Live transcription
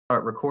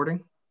Start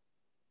recording.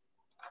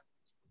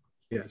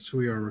 Yes,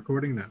 we are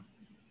recording now.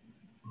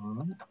 All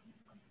right.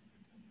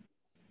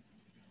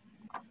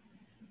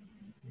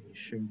 Let me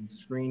share the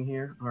screen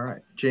here. All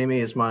right. Jamie,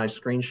 is my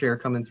screen share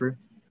coming through?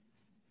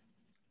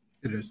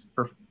 It is.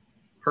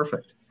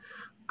 Perfect.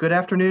 Good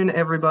afternoon,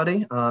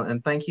 everybody,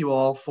 and thank you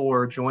all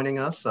for joining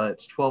us.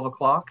 It's 12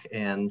 o'clock,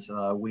 and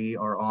we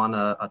are on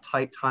a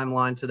tight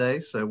timeline today,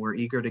 so we're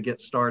eager to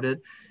get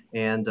started,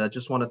 and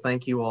just want to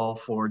thank you all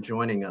for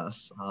joining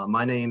us.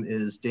 My name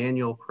is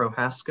Daniel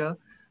Prohaska.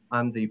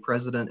 I'm the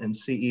president and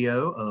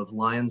CEO of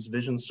Lions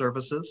Vision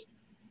Services.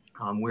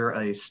 We're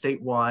a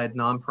statewide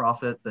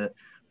nonprofit that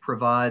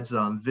provides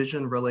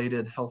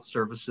vision-related health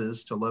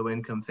services to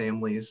low-income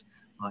families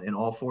in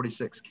all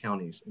 46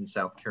 counties in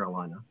South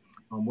Carolina.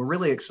 We're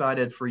really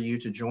excited for you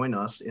to join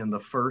us in the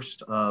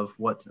first of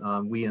what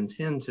we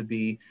intend to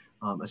be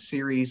a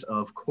series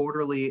of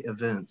quarterly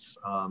events,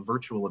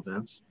 virtual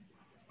events,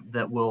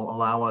 that will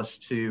allow us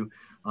to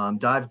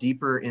dive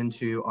deeper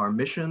into our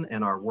mission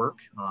and our work.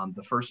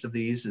 The first of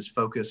these is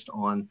focused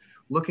on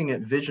looking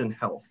at vision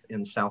health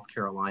in South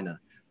Carolina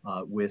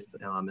with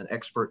an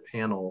expert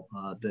panel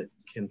that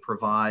can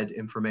provide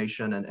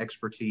information and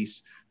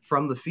expertise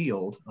from the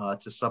field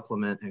to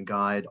supplement and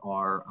guide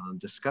our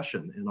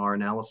discussion and our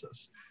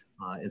analysis.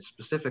 And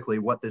specifically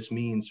what this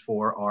means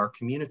for our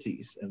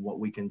communities and what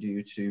we can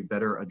do to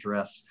better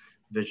address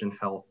vision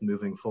health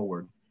moving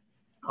forward.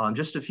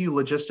 Just a few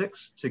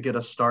logistics to get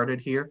us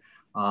started here.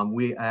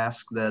 We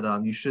ask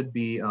that you should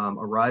be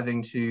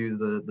arriving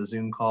to the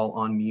Zoom call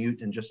on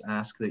mute, and just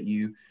ask that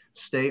you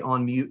stay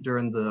on mute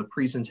during the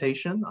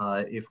presentation.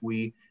 If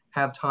we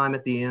have time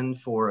at the end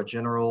for a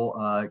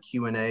general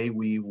Q&A,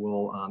 we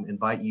will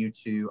invite you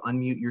to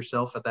unmute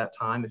yourself at that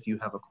time if you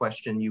have a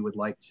question you would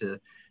like to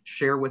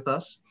share with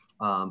us.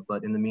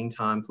 But in the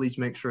meantime, please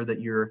make sure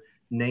that your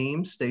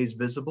name stays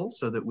visible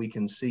so that we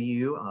can see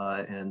you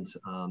and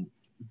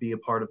be a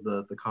part of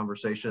the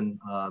conversation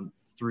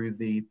through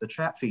the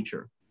chat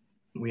feature.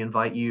 We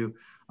invite you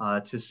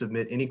to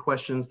submit any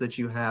questions that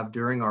you have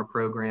during our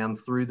program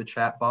through the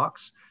chat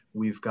box.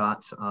 We've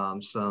got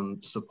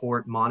some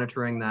support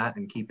monitoring that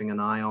and keeping an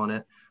eye on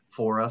it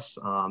for us.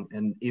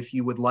 And if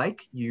you would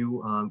like,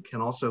 you can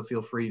also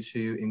feel free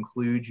to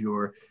include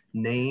your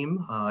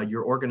name,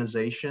 your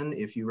organization,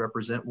 if you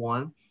represent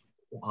one,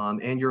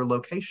 and your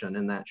location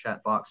in that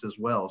chat box as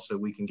well, so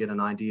we can get an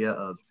idea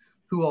of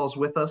who all's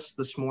with us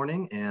this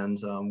morning and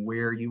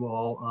where you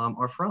all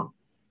are from.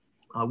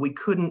 We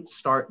couldn't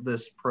start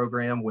this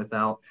program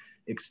without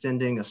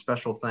extending a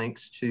special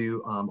thanks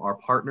to our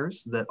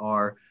partners that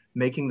are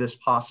making this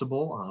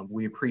possible.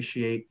 We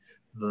appreciate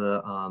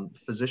the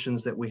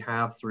physicians that we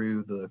have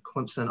through the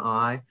Clemson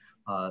Eye,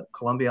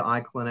 Columbia Eye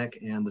Clinic,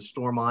 and the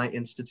Storm Eye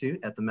Institute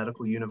at the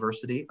Medical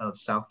University of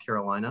South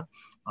Carolina.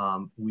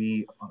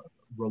 We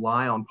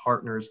rely on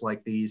partners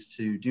like these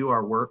to do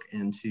our work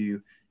and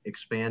to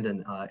expand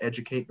and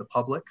educate the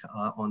public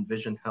on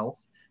vision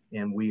health.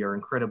 And we are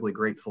incredibly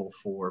grateful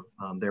for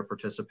their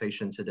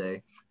participation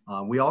today.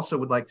 We also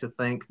would like to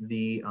thank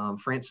the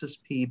Francis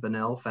P.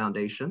 Bunnell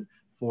Foundation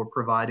for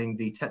providing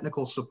the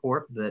technical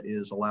support that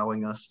is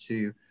allowing us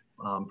to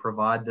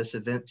provide this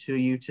event to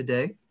you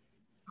today.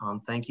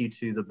 Thank you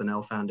to the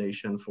Bunnell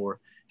Foundation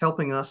for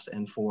helping us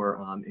and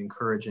for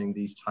encouraging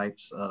these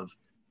types of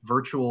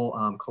virtual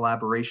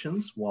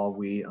collaborations while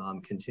we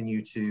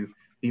continue to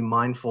be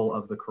mindful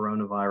of the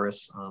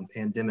coronavirus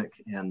pandemic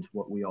and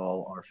what we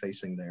all are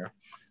facing there.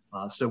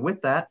 So with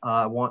that,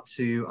 I want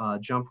to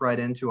jump right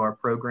into our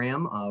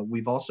program.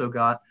 We've also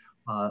got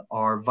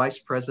our vice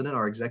president,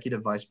 our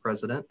executive vice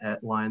president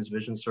at Lions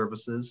Vision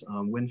Services,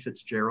 Wynn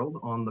Fitzgerald,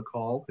 on the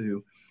call,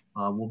 who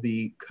will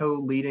be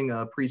co-leading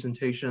a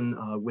presentation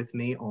with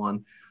me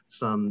on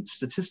some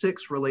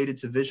statistics related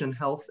to vision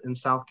health in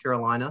South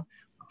Carolina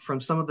from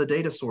some of the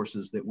data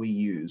sources that we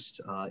used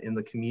in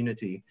the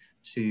community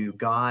to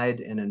guide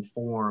and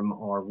inform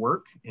our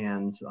work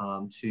and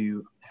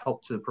to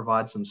help to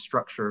provide some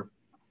structure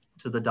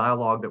to the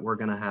dialogue that we're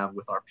going to have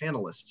with our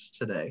panelists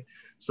today.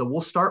 So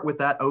we'll start with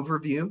that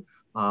overview,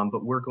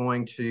 but we're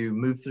going to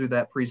move through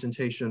that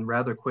presentation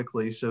rather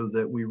quickly so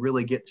that we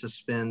really get to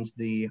spend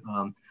the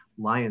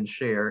lion's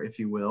share, if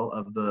you will,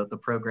 of the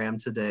program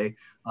today,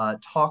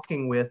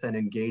 talking with and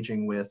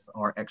engaging with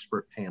our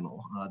expert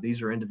panel.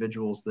 These are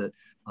individuals that,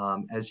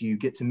 as you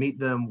get to meet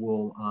them,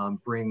 will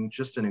bring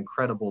just an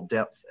incredible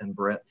depth and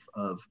breadth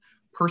of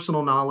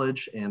personal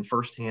knowledge and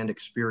firsthand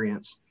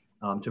experience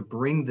to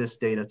bring this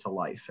data to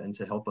life and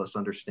to help us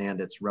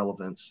understand its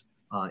relevance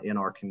in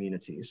our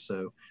communities.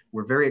 So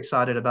we're very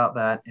excited about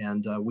that,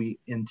 and we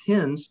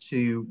intend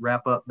to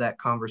wrap up that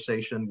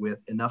conversation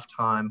with enough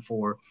time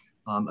for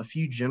a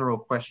few general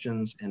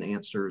questions and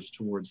answers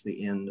towards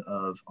the end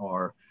of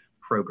our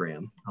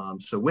program.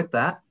 So with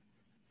that,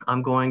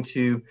 I'm going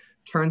to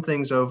turn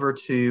things over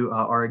to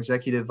our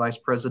Executive Vice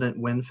President,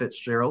 Wynn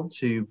Fitzgerald,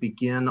 to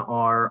begin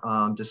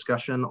our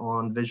discussion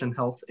on vision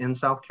health in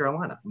South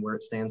Carolina and where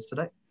it stands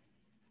today.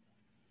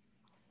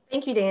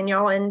 Thank you,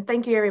 Daniel, and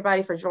thank you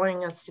everybody for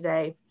joining us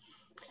today.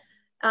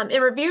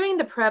 In reviewing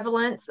the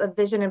prevalence of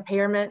vision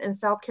impairment in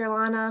South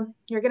Carolina,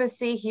 you're going to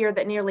see here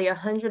that nearly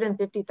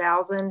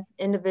 150,000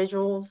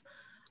 individuals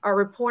are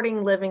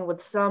reporting living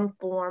with some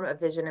form of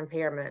vision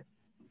impairment.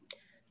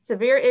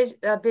 Severe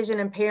vision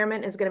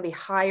impairment is going to be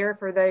higher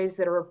for those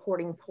that are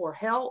reporting poor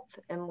health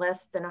and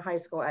less than a high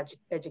school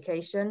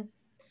education.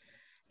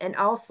 And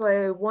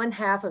also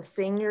 1/2 of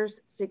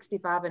seniors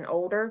 65 and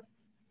older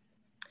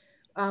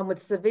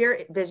with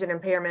severe vision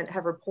impairment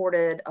have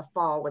reported a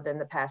fall within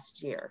the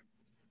past year.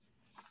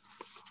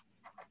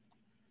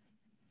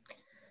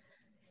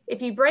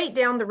 If you break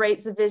down the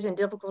rates of vision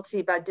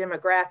difficulty by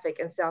demographic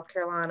in South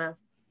Carolina,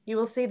 you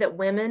will see that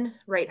women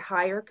rate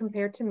higher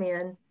compared to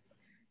men,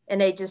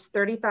 and ages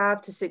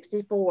 35 to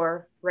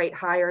 64 rate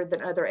higher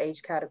than other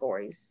age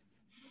categories.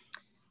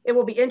 It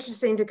will be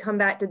interesting to come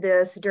back to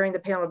this during the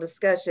panel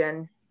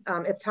discussion,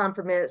 if time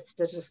permits,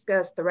 to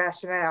discuss the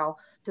rationale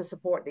to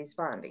support these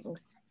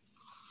findings.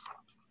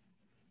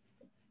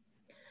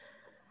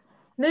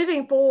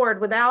 Moving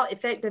forward, without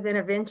effective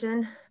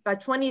intervention, by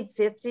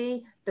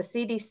 2050, the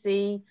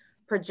CDC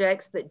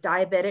projects that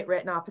diabetic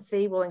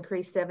retinopathy will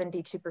increase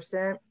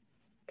 72%,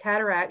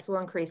 cataracts will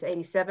increase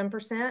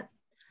 87%,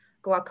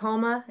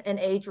 glaucoma and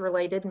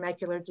age-related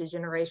macular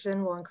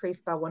degeneration will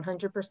increase by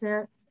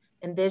 100%,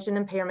 and vision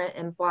impairment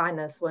and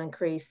blindness will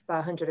increase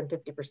by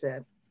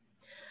 150%.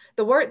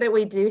 The work that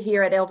we do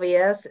here at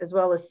LVS, as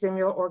well as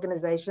similar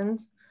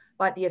organizations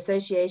like the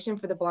Association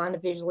for the Blind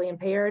and Visually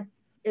Impaired,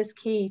 is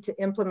key to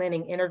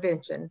implementing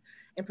intervention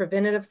and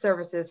preventative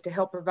services to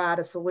help provide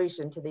a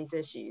solution to these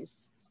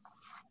issues.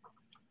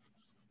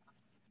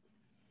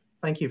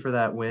 Thank you for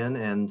that, Wynn.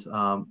 And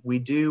we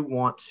do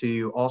want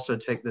to also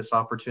take this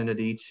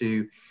opportunity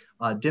to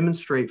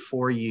demonstrate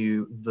for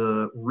you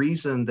the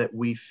reason that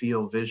we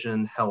feel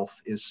vision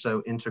health is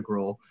so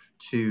integral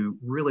to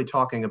really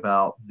talking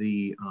about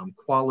the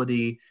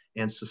quality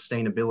and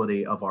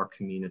sustainability of our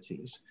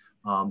communities.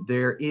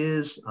 There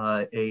is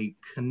a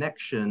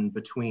connection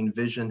between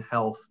vision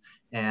health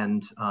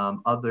and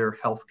other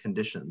health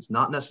conditions,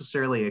 not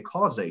necessarily a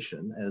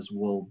causation, as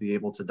we'll be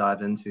able to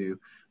dive into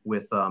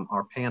with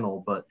our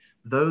panel, but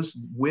those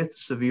with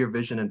severe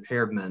vision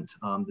impairment,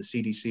 the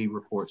CDC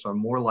reports, are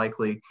more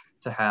likely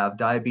to have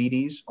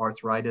diabetes,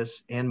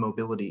 arthritis, and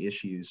mobility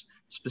issues,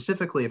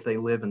 specifically if they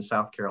live in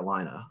South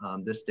Carolina.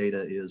 This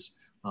data is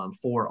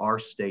for our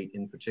state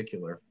in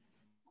particular,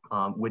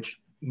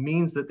 which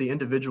means that the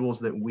individuals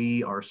that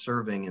we are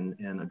serving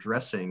and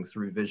addressing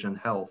through vision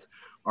health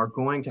are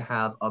going to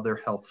have other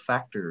health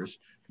factors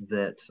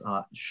that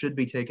should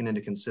be taken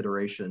into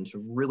consideration to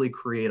really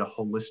create a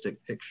holistic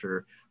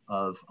picture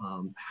of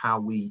how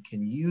we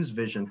can use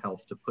vision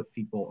health to put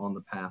people on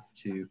the path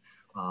to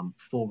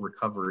full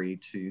recovery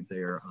to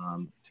their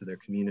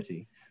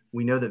community.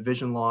 We know that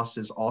vision loss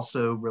is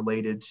also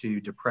related to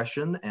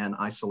depression and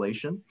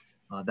isolation.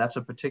 That's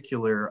a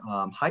particular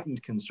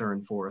heightened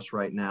concern for us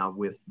right now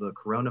with the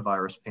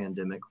coronavirus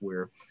pandemic,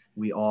 where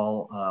we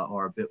all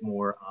are a bit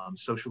more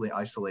socially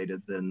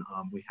isolated than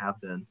we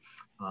have been.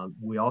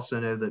 We also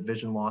know that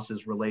vision loss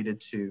is related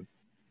to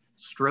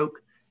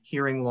stroke,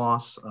 hearing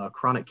loss,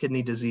 chronic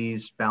kidney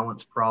disease,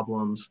 balance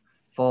problems,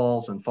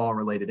 falls and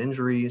fall-related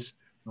injuries,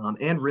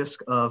 and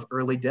risk of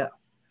early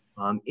death.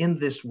 In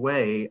this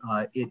way,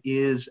 it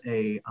is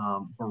a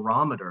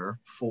barometer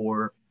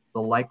for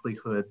the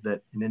likelihood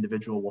that an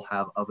individual will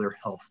have other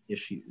health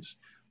issues.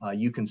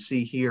 You can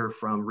see here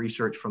from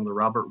research from the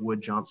Robert Wood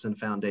Johnson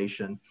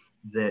Foundation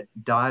that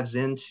dives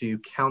into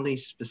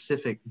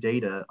county-specific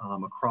data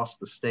across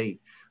the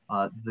state.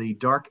 The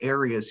dark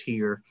areas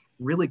here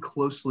really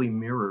closely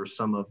mirror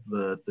some of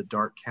the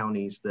dark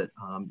counties that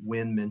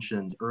Wynn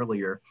mentioned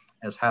earlier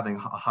as having a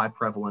high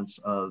prevalence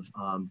of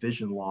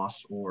vision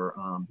loss or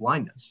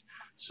blindness.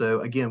 So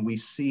again, we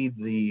see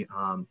the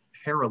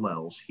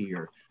parallels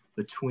here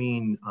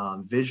between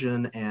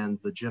vision and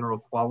the general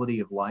quality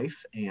of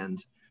life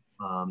and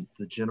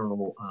the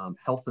general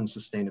health and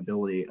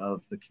sustainability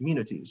of the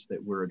communities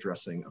that we're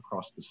addressing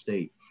across the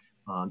state.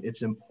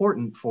 It's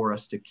important for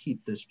us to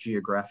keep this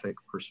geographic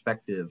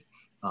perspective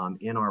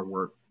in our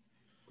work,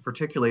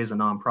 particularly as a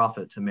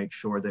nonprofit, to make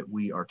sure that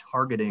we are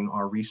targeting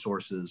our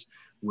resources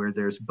where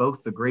there's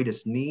both the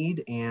greatest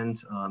need and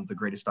the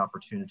greatest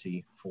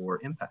opportunity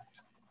for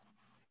impact.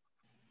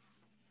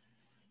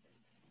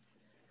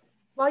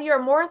 While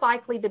you're more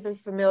likely to be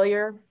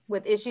familiar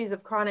with issues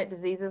of chronic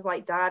diseases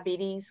like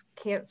diabetes,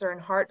 cancer, and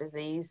heart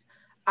disease,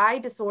 eye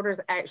disorders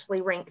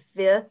actually rank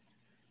 5th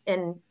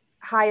in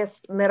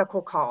highest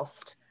medical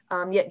cost,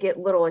 yet get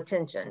little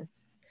attention.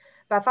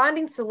 By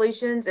finding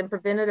solutions and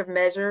preventative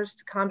measures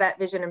to combat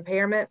vision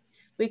impairment,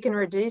 we can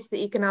reduce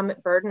the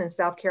economic burden in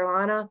South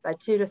Carolina by $2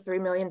 to $3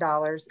 million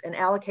and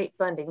allocate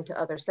funding to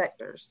other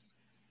sectors.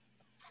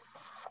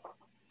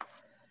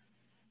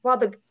 While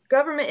the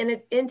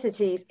government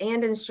entities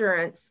and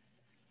insurance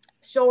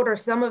shoulder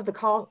some of the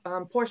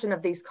portion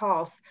of these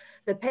costs,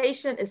 the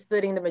patient is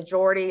footing the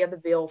majority of the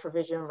bill for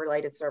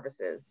vision-related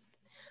services.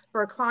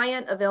 For a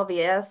client of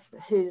LVS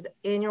whose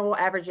annual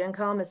average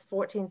income is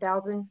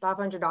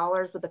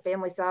 $14,500 with a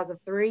family size of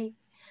 3,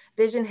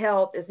 vision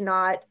health is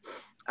not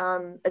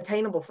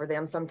attainable for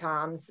them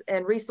sometimes.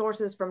 And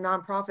resources from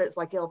nonprofits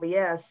like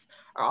LVS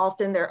are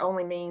often their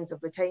only means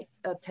of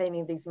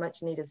obtaining these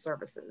much needed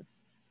services.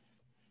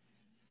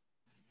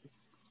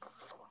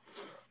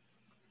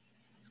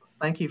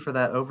 Thank you for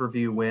that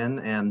overview, Wynn.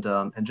 And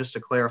just to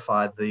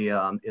clarify,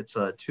 it's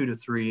a 2 to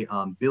 3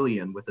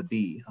 billion with a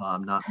B,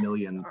 not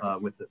million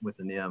with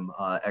an M,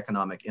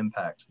 economic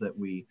impact that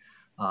we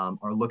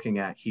are looking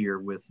at here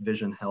with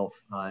Vision Health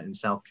in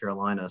South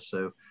Carolina.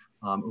 So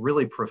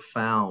really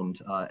profound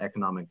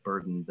economic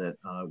burden that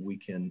we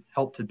can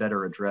help to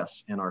better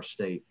address in our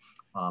state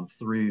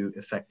through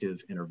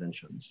effective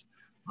interventions.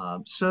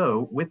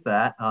 So with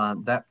that,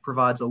 that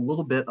provides a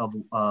little bit of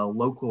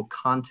local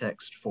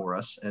context for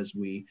us as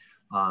we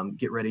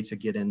get ready to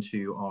get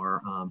into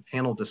our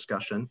panel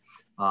discussion.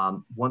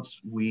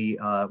 Once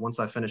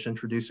I finish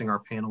introducing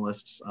our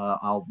panelists,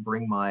 I'll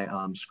bring my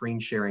screen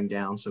sharing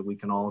down so we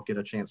can all get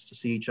a chance to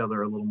see each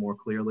other a little more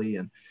clearly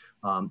and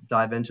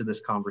dive into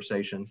this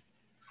conversation.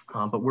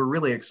 But we're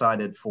really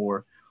excited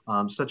for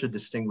such a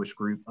distinguished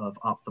group of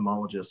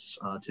ophthalmologists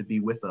to be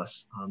with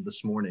us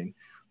this morning.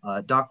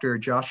 Dr.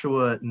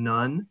 Joshua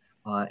Nunn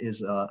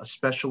is a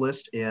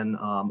specialist in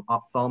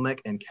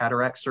ophthalmic and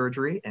cataract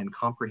surgery and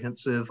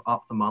comprehensive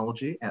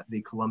ophthalmology at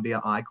the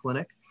Columbia Eye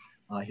Clinic.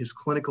 His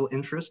clinical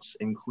interests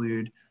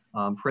include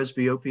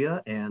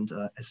presbyopia and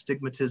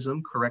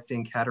astigmatism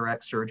correcting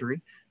cataract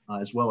surgery,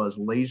 as well as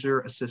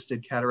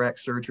laser-assisted cataract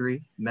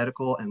surgery,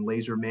 medical and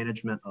laser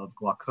management of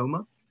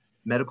glaucoma,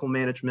 medical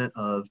management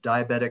of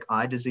diabetic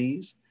eye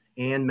disease,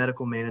 and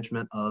medical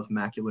management of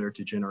macular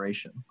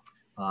degeneration.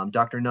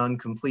 Dr. Nunn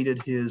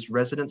completed his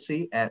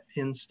residency at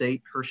Penn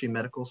State Hershey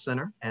Medical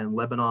Center and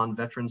Lebanon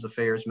Veterans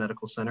Affairs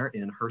Medical Center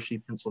in Hershey,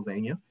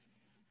 Pennsylvania.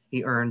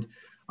 He earned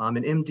an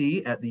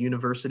MD at the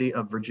University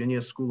of Virginia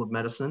School of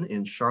Medicine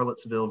in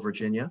Charlottesville,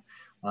 Virginia,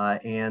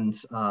 and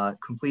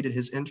completed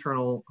his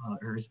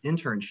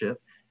internship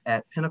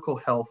at Pinnacle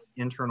Health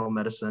Internal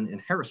Medicine in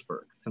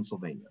Harrisburg,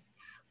 Pennsylvania.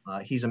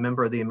 He's a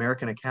member of the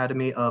American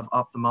Academy of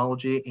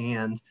Ophthalmology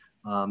and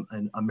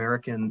an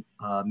American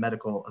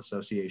Medical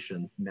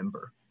Association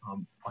member.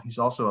 He's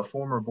also a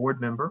former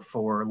board member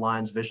for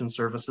Lions Vision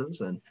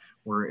Services, and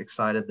we're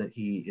excited that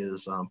he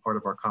is part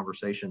of our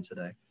conversation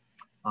today.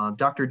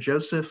 Dr.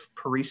 Joseph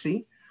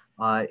Parisi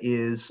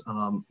is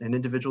an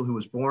individual who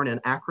was born in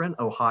Akron,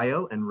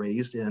 Ohio, and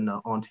raised in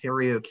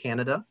Ontario,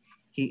 Canada.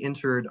 He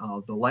entered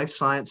the Life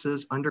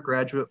Sciences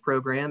undergraduate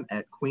program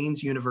at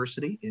Queen's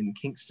University in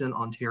Kingston,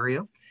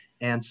 Ontario,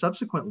 and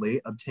subsequently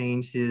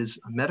obtained his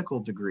medical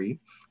degree.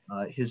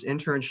 His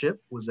internship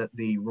was at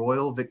the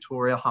Royal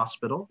Victoria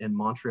Hospital in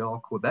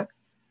Montreal, Quebec,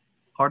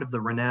 part of the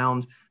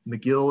renowned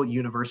McGill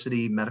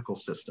University Medical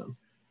System.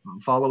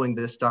 Following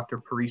this,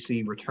 Dr.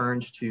 Parisi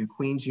returned to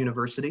Queen's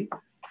University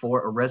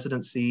for a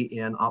residency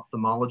in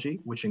ophthalmology,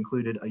 which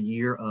included a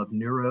year of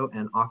neuro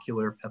and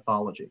ocular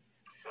pathology.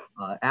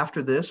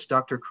 After this,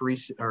 Dr.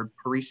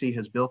 Parisi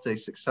has built a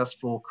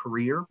successful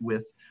career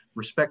with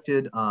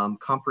respected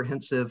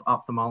comprehensive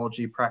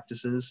ophthalmology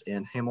practices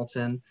in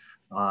Hamilton,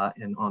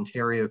 in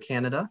Ontario,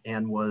 Canada,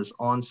 and was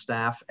on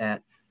staff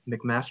at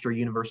McMaster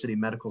University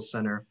Medical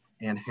Center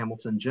and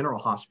Hamilton General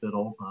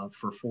Hospital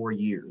for 4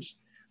 years.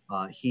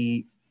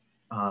 He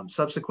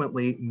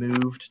subsequently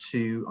moved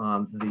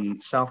to the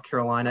South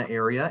Carolina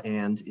area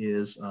and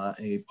is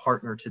a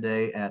partner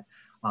today at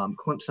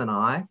Clemson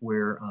Eye,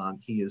 where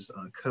he is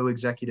a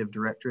co-executive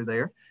director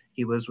there.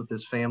 He lives with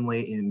his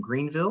family in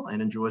Greenville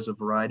and enjoys a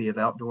variety of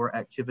outdoor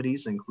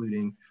activities,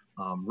 including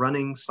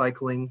running,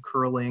 cycling,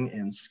 curling,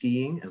 and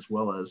skiing, as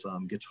well as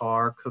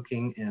guitar,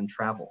 cooking, and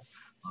travel.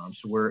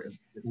 So we're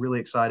really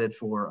excited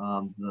for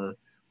the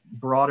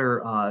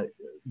broader,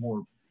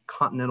 more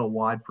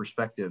continental-wide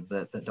perspective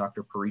that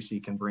Dr.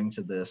 Parisi can bring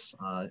to this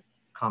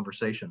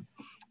conversation.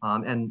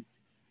 And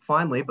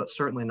finally, but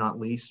certainly not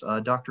least,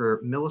 Dr.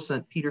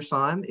 Millicent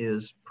Peterseim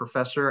is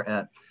professor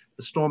at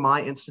the Clemson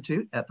Eye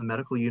Institute at the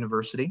Medical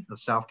University of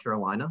South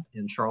Carolina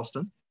in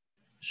Charleston.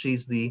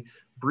 She's the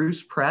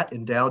Bruce Pratt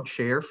Endowed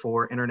Chair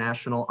for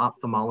International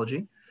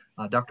Ophthalmology.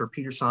 Dr.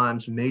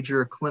 Peterseim's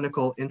major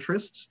clinical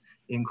interests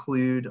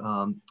include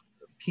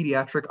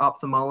pediatric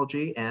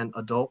ophthalmology and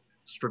adult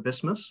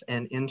strabismus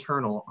and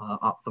internal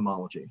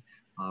ophthalmology.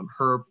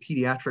 Her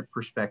pediatric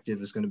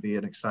perspective is going to be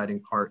an exciting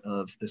part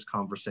of this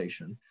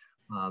conversation.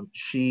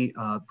 She,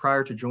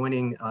 prior to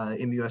joining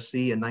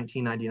MUSC in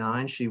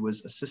 1999, she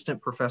was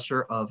assistant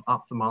professor of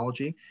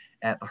ophthalmology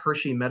at the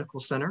Hershey Medical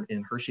Center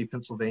in Hershey,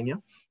 Pennsylvania,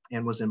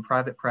 and was in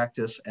private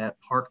practice at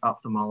Park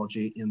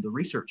Ophthalmology in the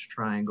Research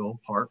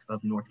Triangle Park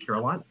of North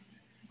Carolina.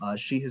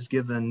 She has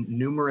given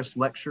numerous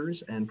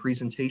lectures and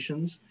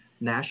presentations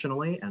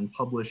nationally and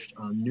published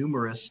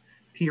numerous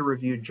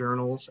peer-reviewed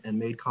journals and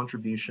made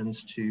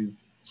contributions to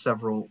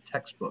several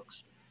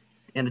textbooks.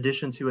 In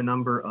addition to a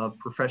number of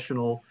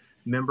professional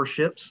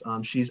memberships,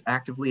 she's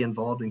actively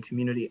involved in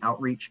community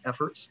outreach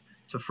efforts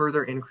to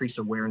further increase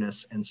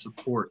awareness and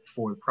support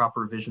for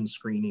proper vision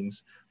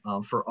screenings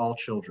for all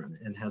children,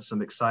 and has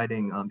some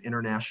exciting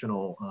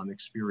international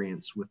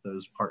experience with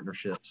those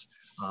partnerships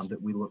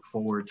that we look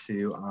forward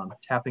to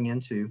tapping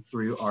into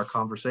through our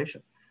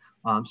conversation.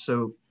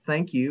 So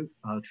thank you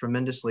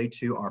tremendously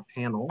to our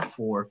panel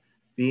for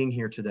being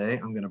here today.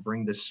 I'm going to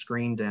bring this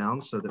screen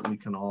down so that we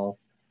can all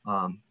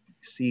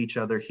see each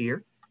other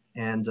here,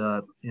 and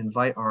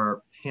invite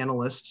our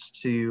panelists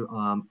to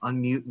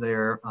unmute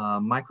their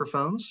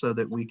microphones so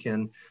that we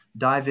can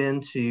dive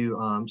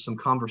into some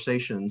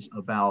conversations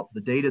about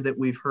the data that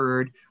we've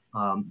heard,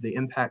 the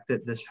impact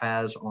that this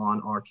has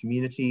on our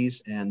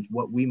communities, and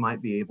what we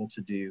might be able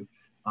to do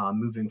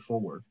moving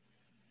forward.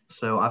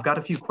 So I've got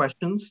a few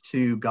questions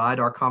to guide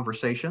our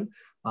conversation.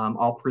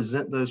 I'll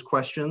present those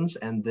questions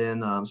and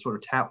then sort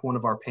of tap one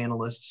of our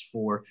panelists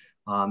for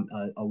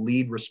a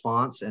lead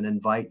response, and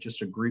invite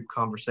just a group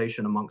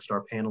conversation amongst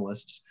our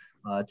panelists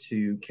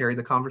to carry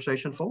the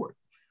conversation forward.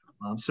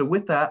 So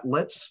with that,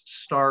 let's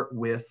start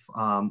with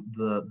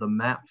the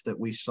map that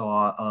we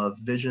saw of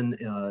vision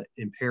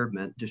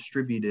impairment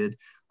distributed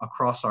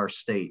across our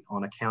state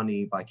on a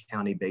county by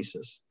county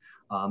basis.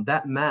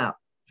 That map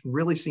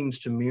really seems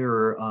to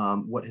mirror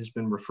what has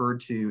been referred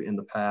to in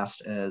the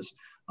past as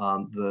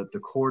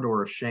the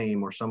corridor of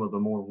shame, or some of the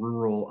more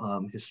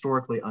rural,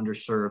 historically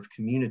underserved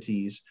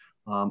communities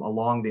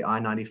along the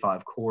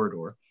I-95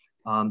 corridor.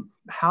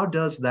 How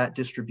does that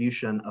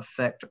distribution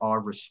affect our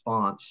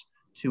response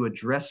to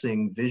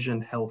addressing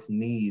vision health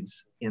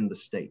needs in the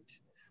state?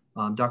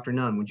 Dr.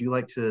 Nunn, would you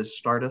like to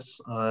start us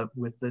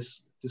with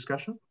this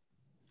discussion?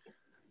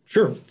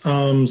 Sure.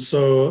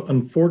 So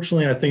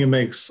unfortunately, I think it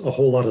makes a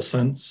whole lot of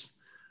sense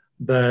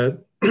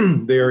that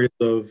the areas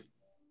of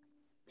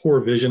poor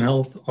vision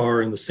health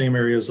are in the same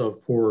areas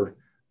of poor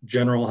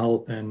general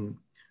health and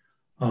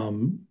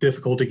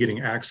difficulty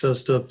getting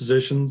access to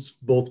physicians,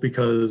 both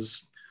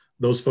because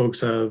those folks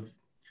have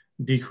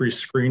decreased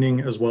screening,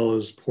 as well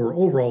as poor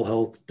overall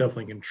health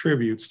definitely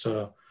contributes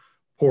to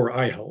poor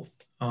eye health.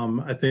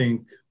 I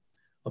think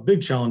a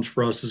big challenge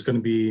for us is going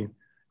to be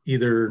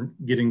either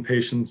getting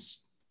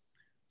patients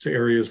to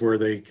areas where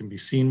they can be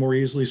seen more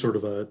easily, sort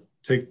of a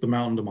take the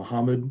mountain to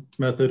Muhammad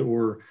method,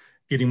 or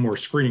getting more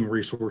screening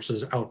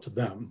resources out to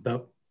them.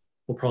 That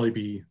will probably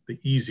be the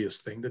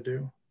easiest thing to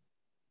do.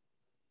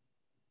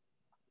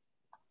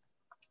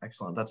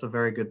 Excellent. That's a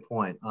very good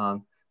point.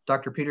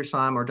 Dr.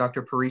 Peterseim or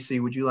Dr.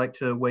 Parisi, would you like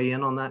to weigh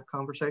in on that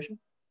conversation?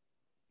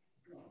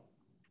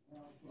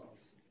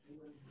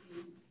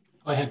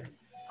 Go ahead.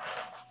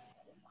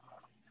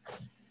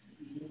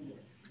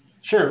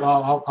 Sure,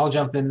 I'll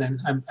jump in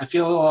then. I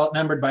feel a little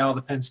outnumbered by all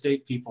the Penn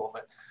State people,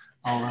 but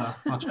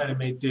I'll try to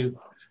make do.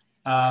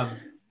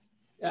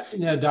 You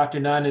know, Dr.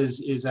 Nunn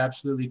is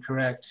absolutely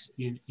correct.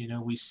 You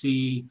know, we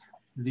see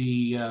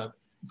the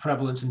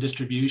prevalence and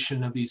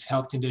distribution of these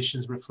health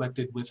conditions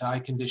reflected with eye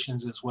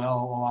conditions as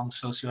well along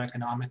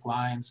socioeconomic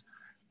lines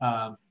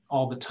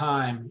all the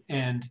time.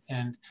 And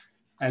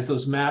as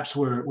those maps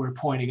were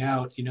pointing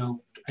out, you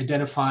know,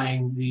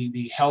 identifying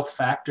the health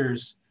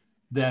factors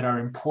that are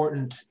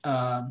important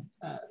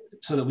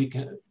so that we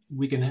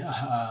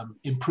can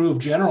improve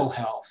general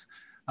health.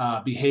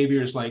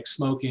 Behaviors like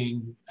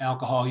smoking,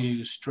 alcohol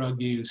use,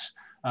 drug use,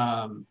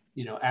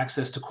 you know,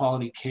 access to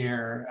quality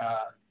care,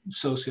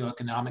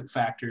 socioeconomic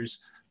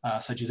factors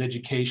such as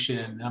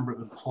education, number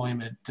of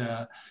employment,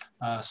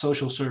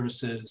 social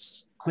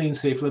services, clean,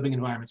 safe living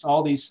environments,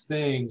 all these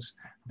things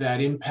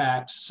that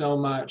impact so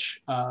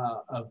much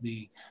of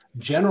the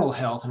general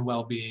health and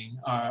well-being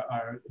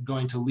are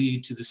going to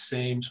lead to the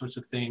same sorts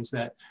of things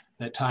that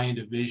tie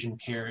into vision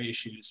care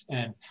issues.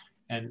 And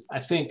I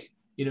think,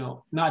 you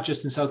know, not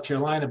just in South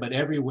Carolina, but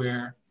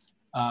everywhere,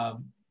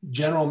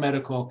 general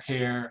medical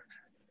care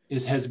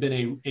has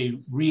been a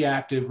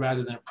reactive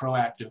rather than a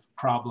proactive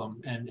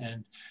problem.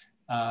 And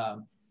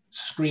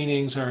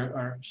screenings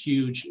are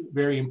huge,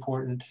 very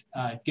important.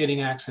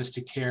 Getting access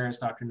to care, as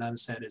Dr. Nunn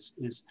said,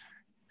 is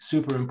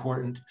super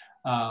important.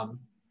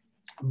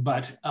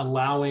 But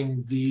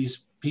allowing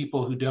these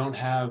people who don't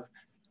have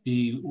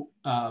the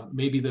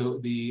maybe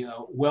the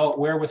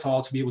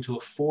wherewithal to be able to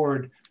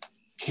afford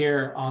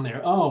care on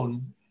their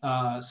own,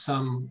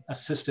 some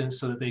assistance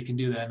so that they can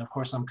do that. And of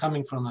course, I'm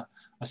coming from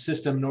a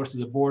system north of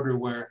the border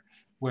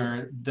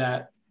where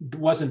that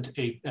wasn't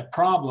a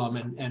problem,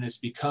 and it's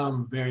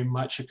become very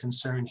much a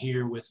concern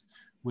here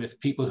with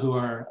people who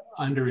are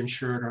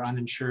underinsured or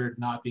uninsured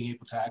not being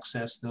able to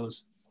access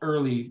those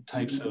early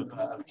types of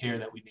care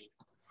that we need.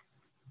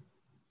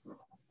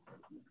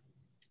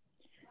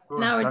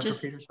 And I would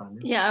just,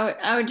 yeah,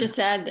 I would just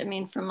add, I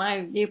mean, from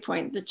my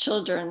viewpoint, the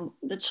children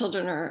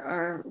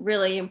are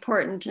really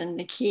important, and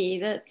the key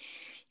that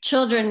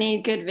children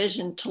need good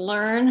vision to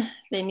learn.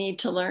 They need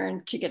to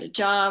learn to get a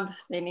job.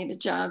 They need a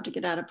job to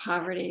get out of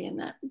poverty,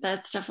 and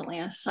that's definitely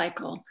a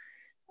cycle.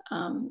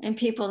 And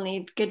people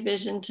need good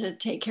vision to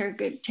take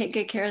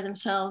good care of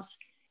themselves,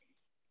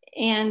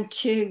 and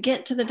to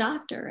get to the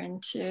doctor,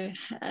 and to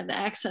the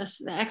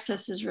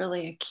access is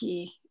really a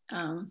key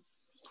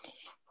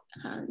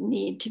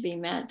need to be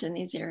met in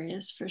these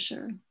areas for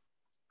sure.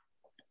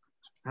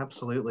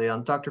 Absolutely.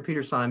 Dr.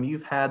 Peterseim,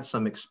 you've had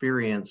some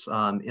experience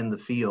in the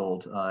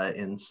field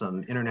in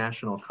some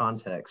international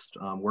context,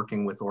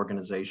 working with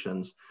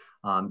organizations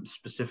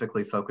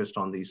specifically focused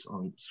on these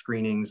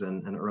screenings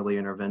and early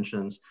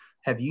interventions.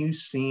 Have you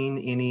seen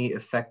any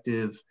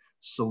effective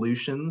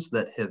solutions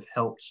that have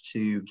helped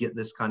to get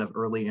this kind of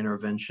early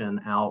intervention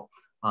out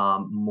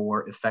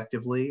more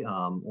effectively?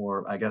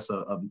 Or I guess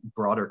a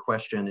broader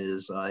question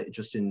is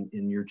just in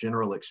your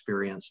general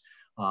experience,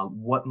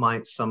 what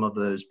might some of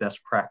those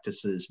best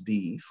practices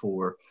be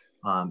for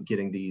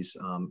getting these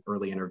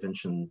early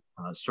intervention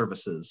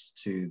services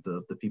to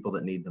the people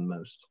that need them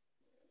most?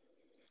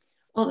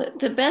 Well,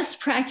 the best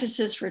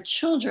practices for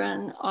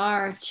children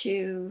are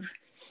to,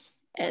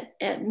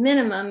 at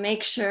minimum,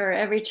 make sure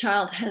every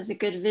child has a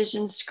good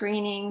vision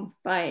screening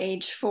by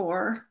age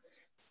 4.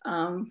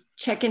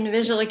 Check in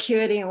visual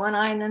acuity in one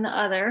eye and then the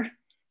other.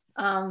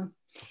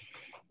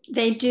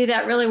 They do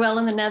that really well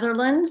in the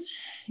Netherlands.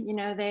 You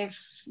know,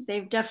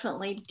 they've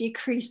definitely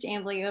decreased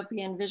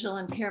amblyopia and visual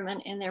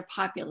impairment in their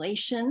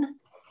population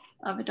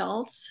of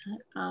adults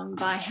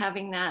by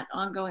having that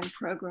ongoing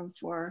program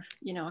for,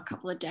 you know, a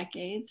couple of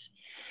decades.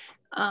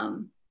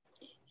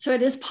 So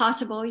it is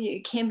possible,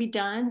 it can be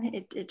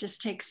done. It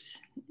just takes,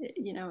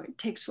 you know, it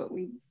takes what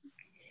we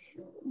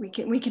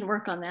can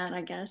work on that,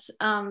 I guess.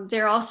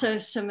 There are also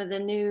some of the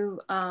new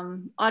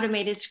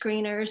automated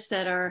screeners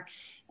that are,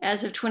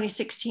 as of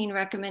 2016,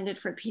 recommended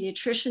for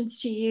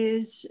pediatricians to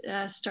use,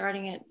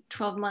 starting at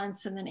 12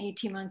 months and then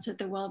 18 months at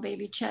the well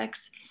baby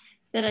checks,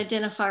 that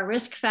identify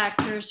risk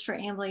factors for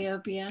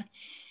amblyopia.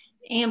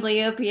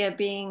 Amblyopia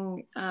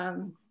being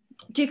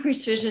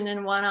decreased vision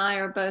in one eye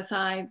or both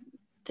eye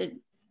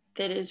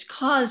that is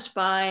caused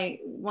by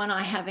one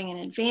eye having an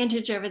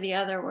advantage over the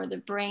other, or the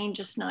brain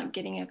just not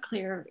getting a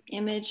clear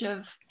image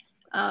of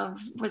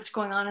what's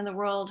going on in the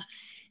world.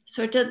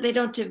 So they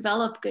don't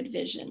develop good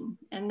vision.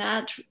 And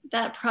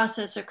that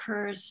process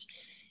occurs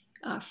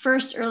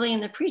first early in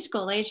the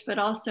preschool age, but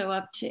also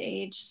up to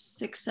age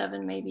 6,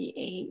 7, maybe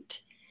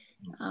 8.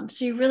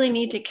 So you really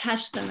need to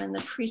catch them in the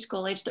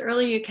preschool age. The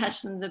earlier you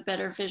catch them, the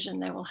better vision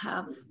they will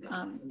have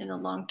in the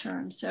long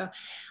term. So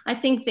I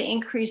think the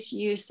increased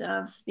use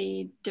of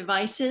the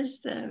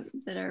devices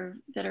that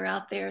are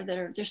out there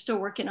they're still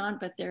working on,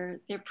 but they're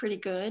pretty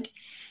good,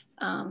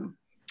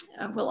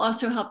 will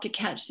also help to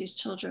catch these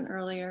children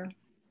earlier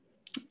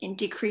and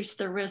decrease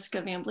the risk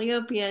of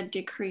amblyopia,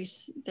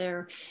 decrease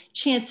their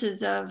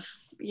chances of,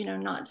 you know,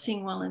 not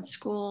seeing well in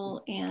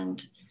school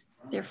and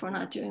therefore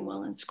not doing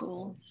well in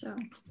school. So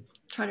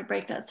try to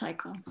break that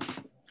cycle.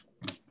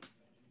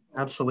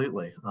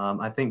 Absolutely.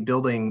 I think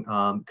building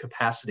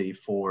capacity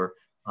for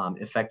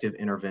effective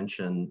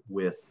intervention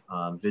with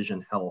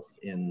vision health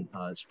in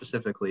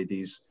specifically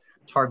these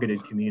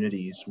targeted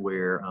communities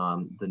where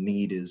the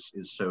need is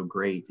so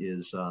great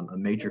is a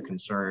major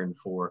concern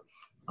for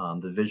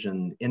the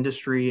vision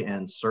industry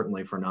and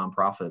certainly for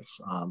nonprofits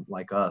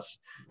like us.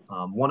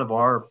 One of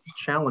our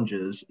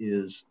challenges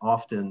is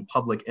often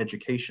public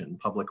education,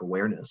 public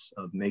awareness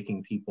of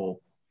making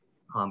people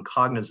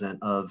cognizant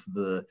of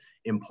the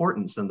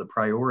importance and the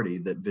priority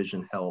that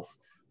vision health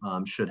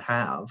should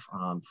have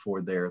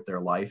for their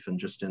life and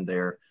just in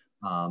their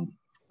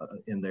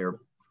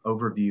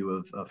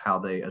overview of how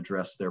they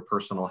address their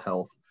personal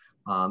health.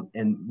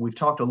 And we've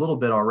talked a little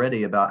bit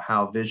already about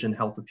how vision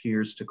health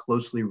appears to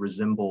closely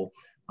resemble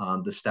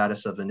the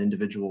status of an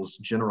individual's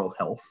general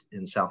health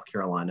in South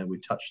Carolina. We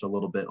touched a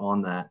little bit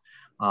on that.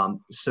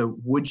 So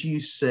would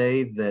you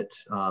say that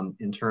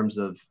in terms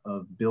of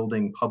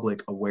building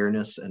public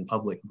awareness and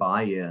public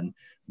buy-in,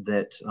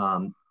 that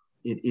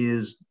it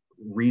is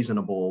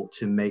reasonable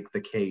to make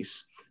the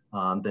case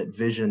that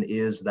vision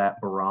is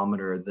that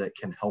barometer that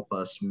can help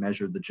us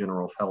measure the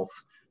general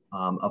health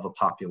of a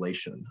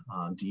population?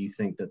 Do you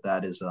think that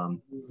that is a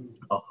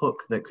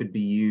hook that could be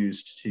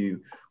used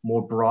to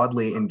more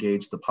broadly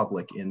engage the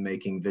public in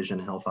making vision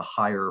health a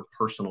higher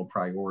personal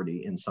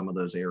priority in some of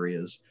those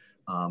areas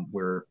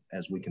where,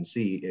 as we can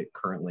see, it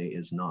currently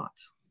is not?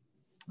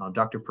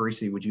 Dr.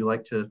 Parisi, would you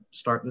like to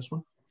start this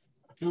one?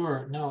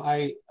 Sure. No,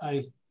 I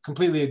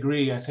completely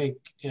agree. I think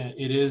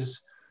it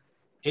is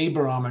a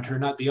barometer,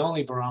 not the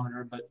only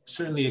barometer, but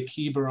certainly a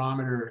key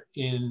barometer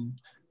in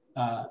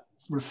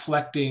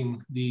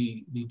reflecting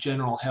the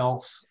general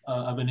health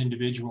of an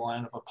individual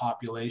and of a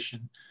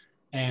population.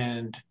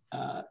 And,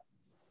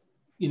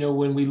 you know,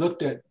 when we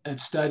looked at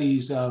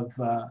studies of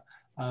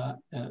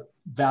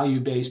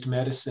value-based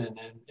medicine,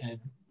 and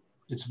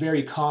it's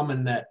very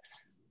common that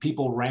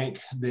people rank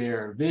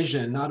their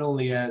vision not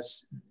only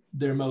as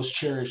their most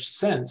cherished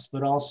sense,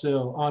 but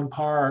also on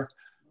par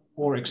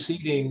or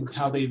exceeding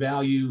how they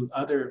value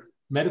other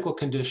medical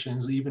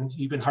conditions,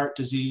 even heart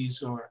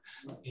disease or,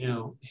 you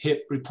know,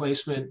 hip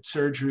replacement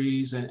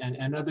surgeries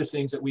and other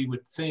things that we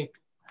would think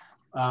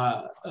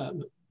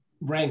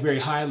rank very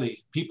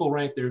highly. People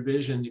rank their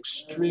vision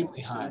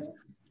extremely high.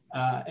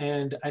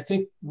 And I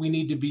think we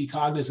need to be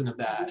cognizant of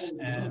that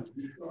and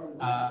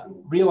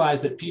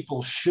realize that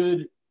people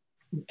should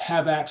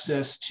have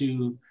access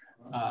to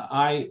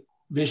eye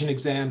vision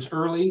exams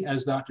early,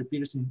 as Dr.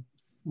 Peterseim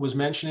was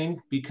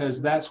mentioning,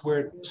 because that's where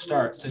it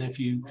starts. And if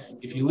you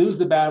lose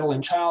the battle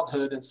in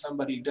childhood and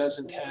somebody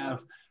doesn't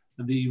have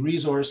the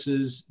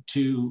resources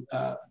to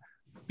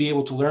be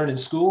able to learn in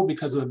school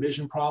because of a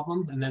vision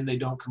problem, and then they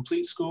don't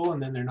complete school,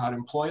 and then they're not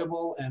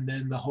employable, and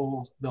then the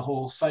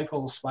whole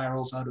cycle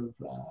spirals out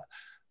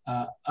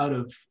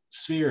of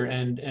sphere.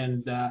 And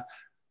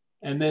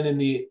then in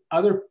the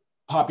other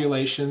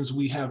populations,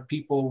 we have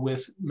people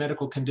with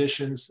medical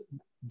conditions.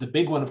 The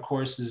big one, of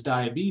course, is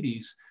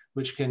diabetes,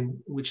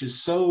 which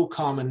is so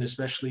common,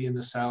 especially in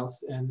the South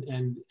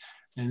and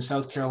in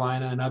South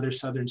Carolina and other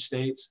southern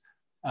states,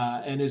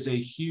 and is a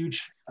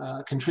huge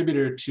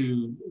contributor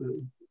to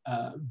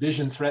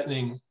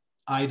vision-threatening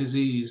eye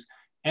disease,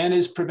 and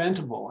is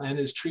preventable and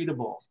is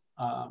treatable,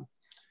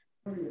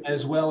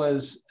 as well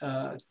as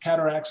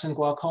cataracts and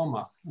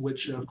glaucoma,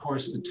 which are, of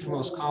course, the two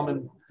most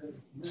common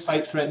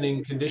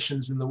sight-threatening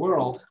conditions in the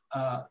world,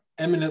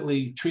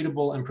 eminently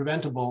treatable and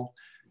preventable,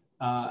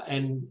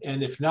 and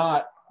if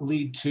not,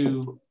 lead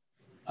to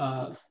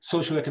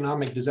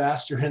socioeconomic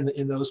disaster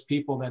in those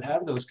people that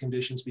have those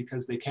conditions,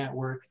 because they can't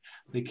work,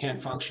 they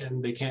can't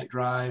function, they can't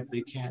drive,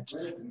 they can't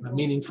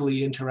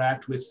meaningfully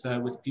interact with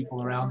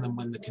people around them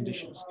when the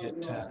conditions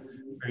get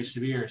very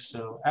severe.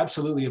 So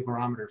absolutely a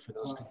barometer for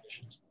those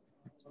conditions.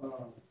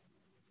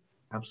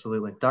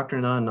 Absolutely. Dr.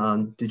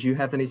 Nunn, did you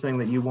have anything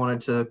that you wanted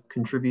to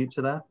contribute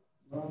to that?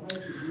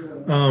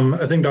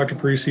 I think Dr.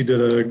 Parisi did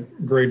a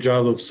great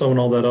job of sewing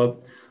all that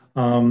up.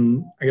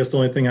 I guess the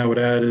only thing I would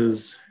add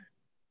is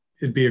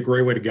it'd be a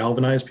great way to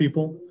galvanize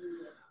people.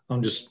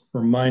 I'm just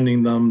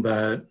reminding them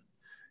that,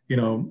 you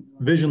know,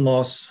 vision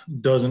loss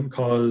doesn't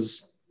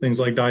cause things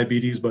like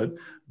diabetes, but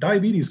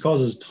diabetes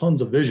causes tons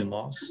of vision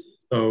loss.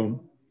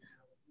 So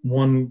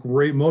one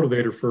great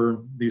motivator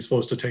for these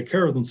folks to take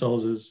care of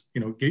themselves is, you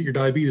know, get your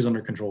diabetes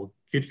under control,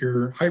 get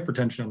your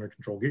hypertension under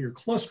control, get your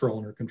cholesterol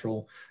under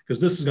control,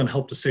 because this is going to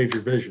help to save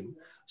your vision.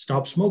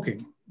 Stop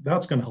smoking.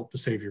 That's going to help to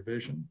save your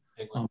vision.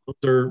 You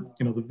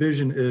know, the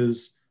vision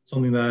is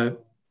something that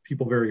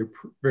people very,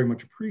 very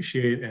much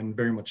appreciate and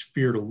very much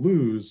fear to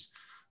lose.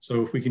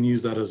 So if we can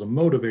use that as a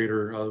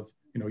motivator of,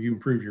 you know, you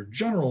improve your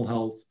general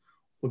health,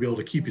 we'll be able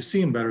to keep you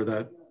seeing better.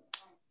 That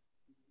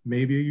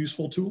may be a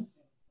useful tool.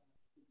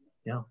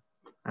 Yeah,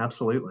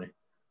 absolutely.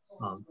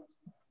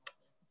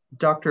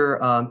 Dr.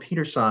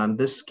 Peterseim,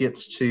 this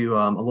gets to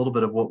a little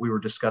bit of what we were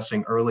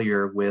discussing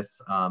earlier with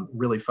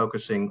really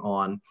focusing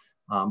on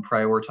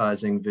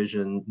prioritizing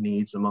vision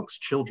needs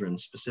amongst children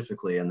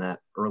specifically in that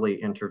early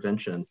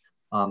intervention.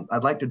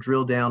 I'd like to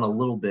drill down a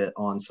little bit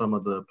on some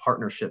of the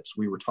partnerships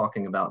we were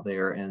talking about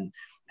there and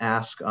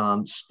ask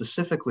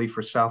specifically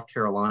for South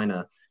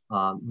Carolina,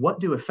 what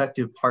do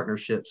effective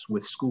partnerships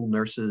with school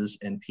nurses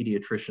and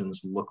pediatricians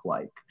look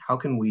like? How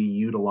can we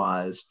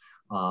utilize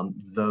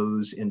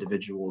those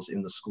individuals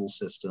in the school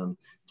system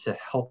to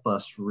help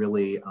us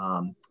really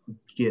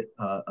get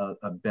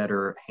a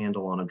better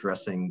handle on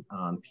addressing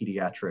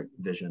pediatric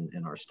vision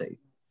in our state?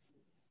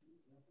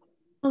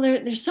 Well,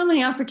 there's so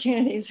many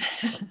opportunities.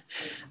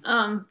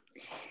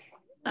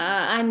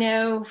 I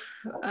know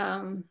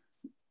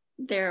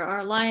there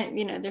are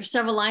there's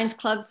several Lions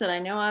clubs that I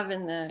know of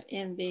in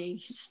the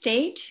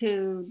state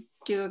who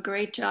do a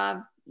great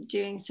job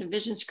doing some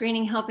vision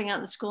screening, helping out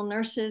the school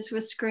nurses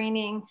with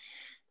screening.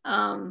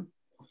 Again,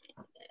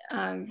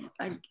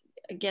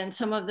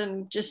 some of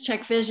them just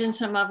check vision,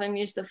 some of them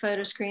use the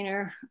photo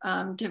screener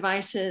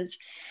devices.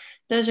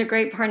 Those are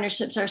great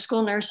partnerships. Our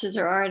school nurses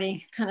are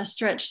already kind of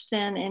stretched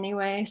thin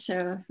anyway,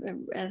 so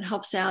it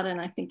helps out,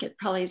 and I think it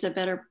probably is a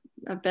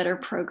better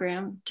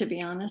program, to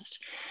be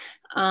honest.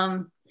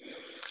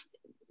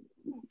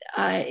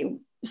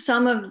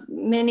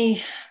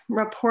 Many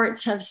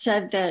reports have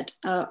said that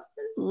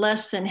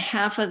less than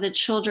half of the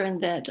children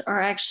that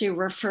are actually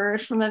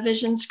referred from a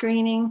vision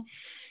screening.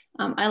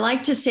 I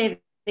like to say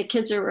the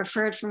kids are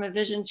referred from a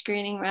vision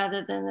screening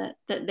rather than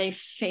that they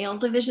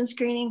failed a vision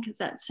screening, because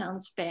that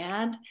sounds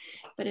bad.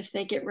 But if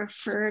they get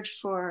referred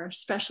for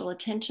special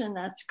attention,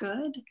 that's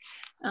good.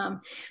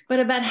 But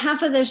about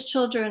half of those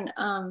children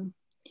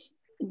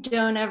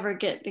don't ever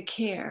get the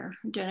care,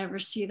 don't ever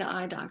see the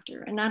eye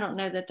doctor. And I don't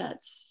know that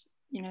that's,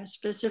 you know,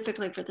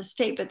 specifically for the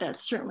state, but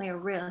that's certainly a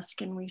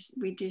risk. And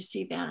we do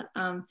see that.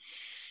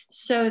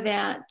 So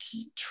that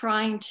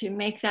trying to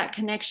make that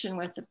connection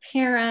with the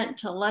parent,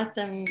 to let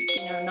them,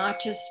 you know,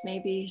 not just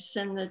maybe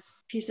send the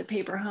piece of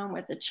paper home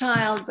with the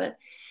child, but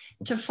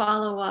to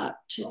follow up,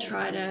 to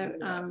try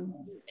to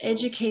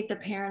educate the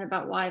parent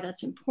about why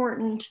that's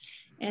important,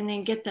 and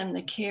then get them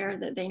the care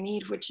that they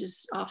need, which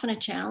is often a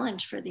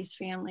challenge for these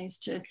families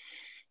to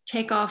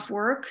take off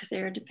work.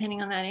 They're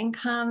depending on that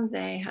income.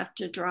 They have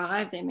to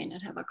drive. They may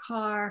not have a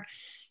car.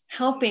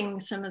 Helping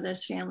some of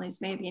those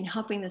families maybe, and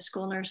helping the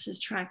school nurses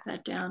track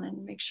that down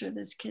and make sure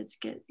those kids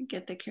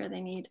get the care they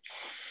need.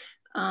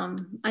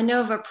 I know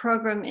of a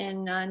program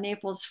in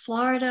Naples,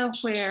 Florida,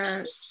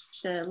 where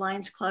the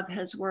Lions Club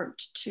has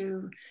worked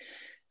to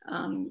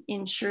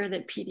ensure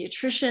that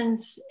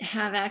pediatricians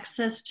have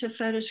access to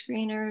photo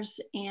screeners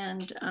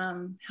and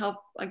help,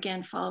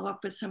 again, follow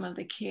up with some of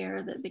the care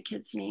that the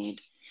kids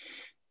need.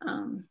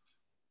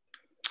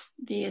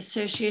 the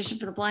Association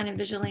for the Blind and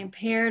Visually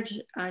Impaired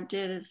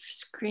did a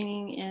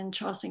screening in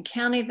Charleston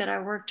County that I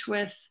worked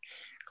with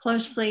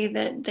closely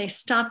that they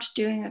stopped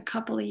doing a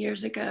couple of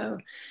years ago.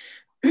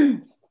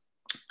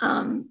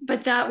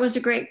 But that was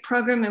a great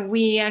program, and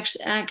we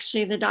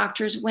actually the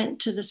doctors went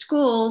to the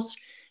schools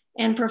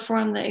and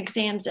performed the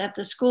exams at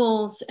the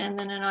schools, and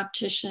then an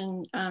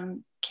optician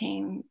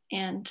came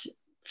and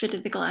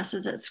fitted the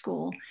glasses at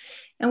school.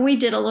 And we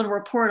did a little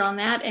report on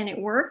that, and it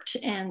worked,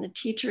 and the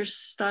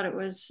teachers thought it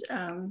was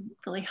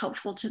really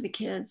helpful to the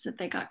kids that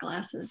they got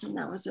glasses, and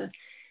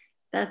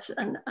that's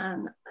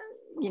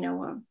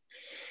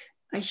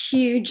a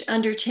huge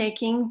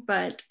undertaking,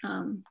 but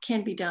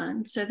can be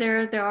done. So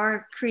there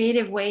are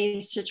creative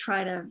ways to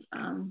try to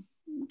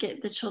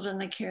get the children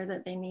the care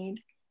that they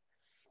need.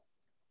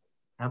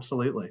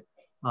 Absolutely.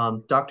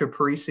 Dr.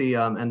 Parisi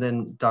and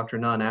then Dr.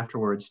 Nunn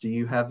afterwards, do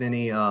you have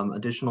any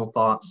additional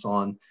thoughts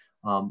on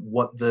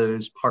what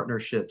those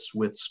partnerships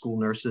with school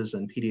nurses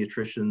and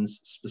pediatricians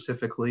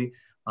specifically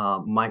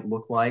might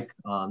look like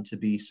to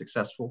be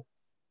successful?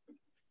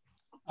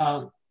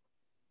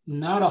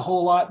 Not a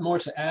whole lot more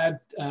to add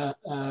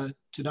to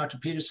Dr.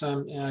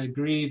 Peterseim. I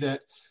agree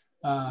that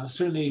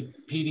certainly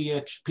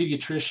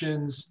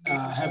pediatricians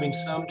having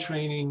some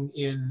training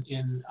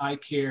in eye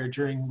care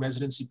during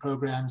residency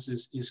programs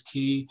is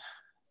key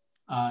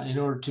in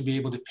order to be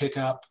able to pick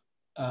up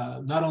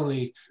not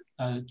only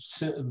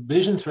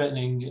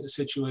vision-threatening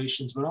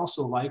situations, but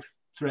also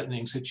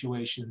life-threatening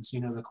situations.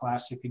 You know, the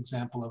classic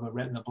example of a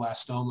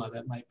retinoblastoma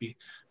that might be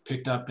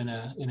picked up in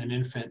an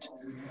infant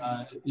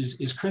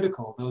is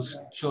critical. Those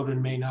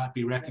children may not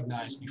be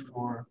recognized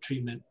before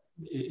treatment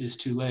is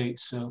too late.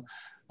 So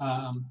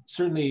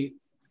certainly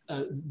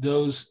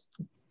those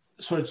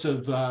sorts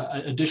of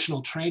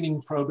additional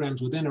training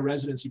programs within a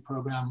residency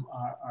program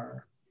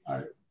are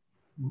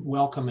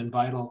welcome and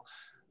vital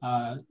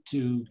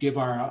to give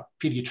our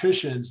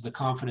pediatricians the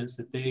confidence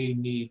that they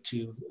need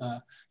to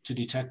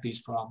detect these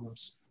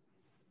problems.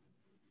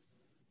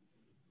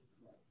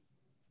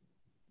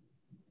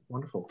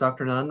 Wonderful.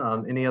 Dr.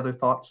 Nunn, any other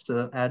thoughts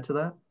to add to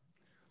that?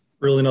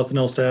 Really nothing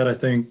else to add. I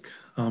think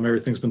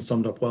everything's been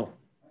summed up well.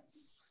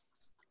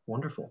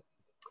 Wonderful.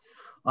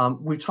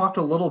 We talked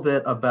a little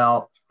bit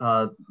about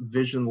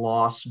vision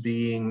loss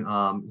being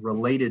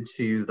related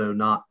to, though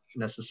not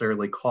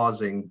necessarily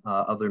causing,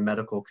 other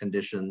medical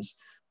conditions.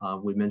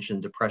 We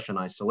mentioned depression,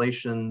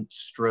 isolation,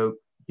 stroke,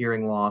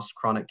 hearing loss,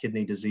 chronic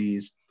kidney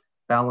disease,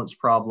 balance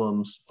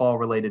problems,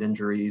 fall-related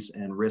injuries,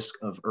 and risk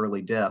of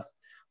early death.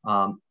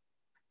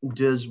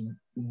 Does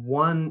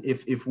one,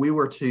 if we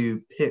were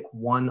to pick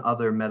one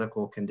other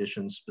medical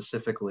condition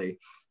specifically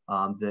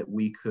that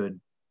we could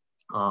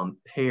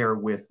pair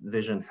with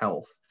vision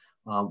health,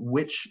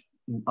 which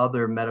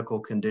other medical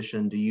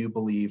condition do you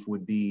believe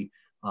would be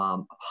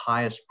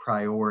highest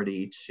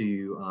priority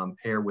to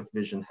pair with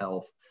vision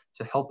health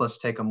to help us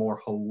take a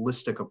more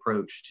holistic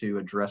approach to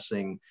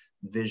addressing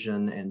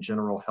vision and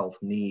general health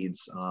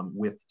needs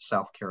with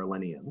South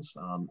Carolinians?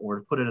 Or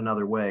to put it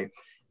another way,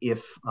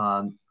 if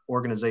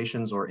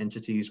organizations or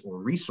entities or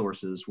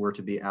resources were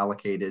to be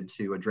allocated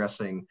to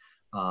addressing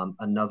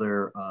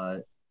another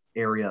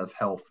area of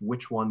health,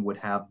 which one would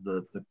have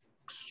the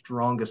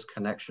strongest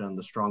connection,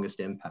 the strongest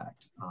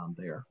impact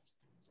there?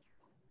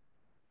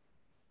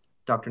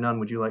 Dr. Nunn,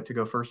 would you like to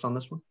go first on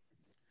this one?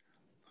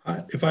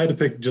 If I had to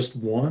pick just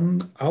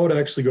one, I would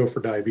actually go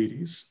for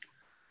diabetes.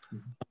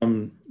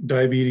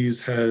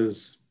 Diabetes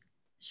has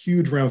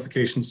huge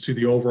ramifications to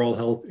the overall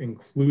health,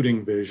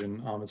 including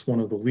vision. It's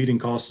one of the leading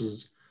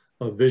causes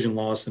of vision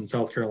loss in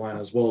South Carolina,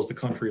 as well as the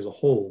country as a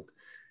whole.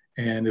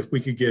 And if we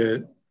could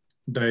get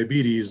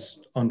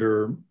diabetes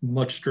under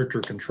much stricter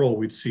control,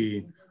 we'd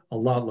see a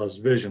lot less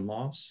vision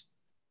loss.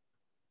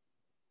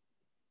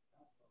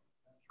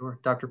 Sure.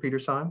 Dr.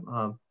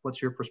 Peterseim,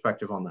 what's your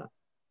perspective on that?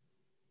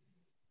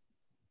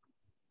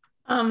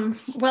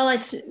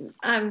 Well,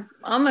 I'm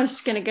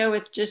almost going to go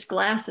with just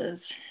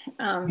glasses.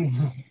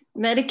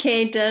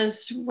 Medicaid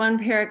does one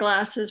pair of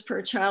glasses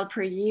per child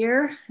per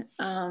year.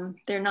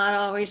 They're not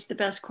always the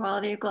best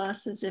quality of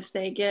glasses. If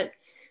they get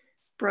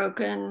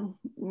broken,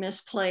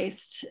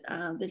 misplaced,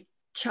 the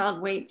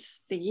child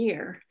waits the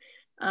year.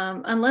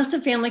 Unless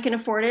a family can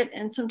afford it,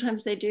 and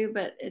sometimes they do,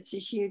 but it's a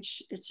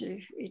huge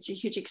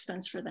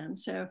expense for them.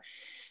 So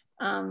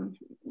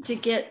to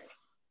get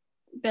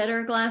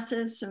better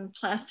glasses, some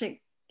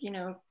plastic,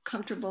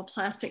 comfortable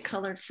plastic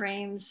colored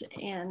frames,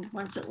 and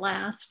once it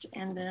lasts,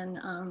 and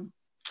then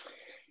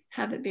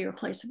have it be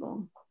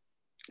replaceable.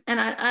 And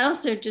I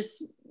also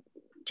just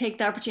take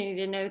the opportunity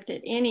to note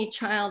that any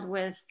child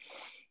with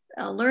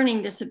a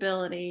learning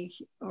disability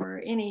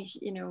or any,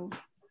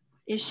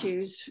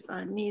 issues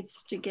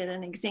needs to get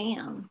an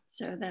exam.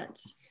 So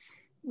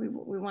we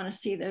want to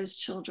see those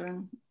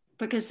children,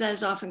 because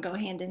those often go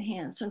hand in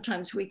hand.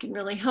 Sometimes we can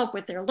really help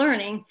with their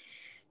learning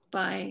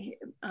by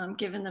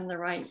giving them the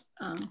right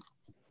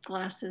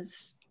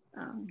glasses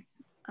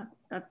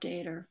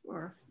update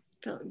or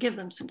give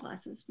them some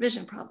glasses,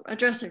 vision problem,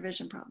 address their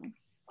vision problem.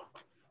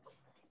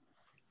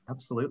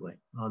 Absolutely.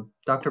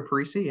 Dr.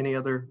 Parisi, any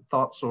other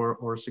thoughts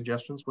or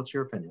suggestions? What's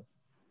your opinion?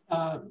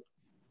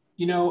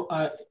 You know,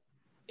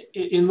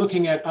 in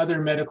looking at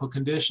other medical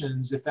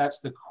conditions, if that's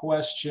the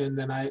question,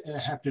 then I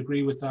have to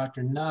agree with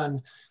Dr.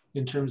 Nunn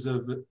in terms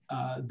of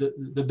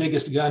the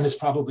biggest gun is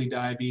probably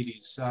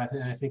diabetes. So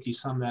I think he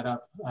summed that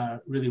up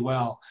really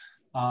well.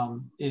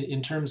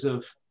 In terms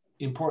of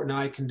important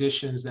eye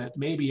conditions that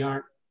maybe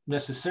aren't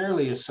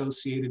necessarily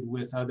associated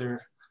with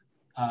other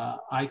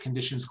eye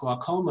conditions,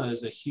 glaucoma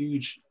is a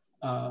huge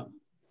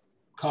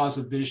cause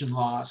of vision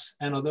loss.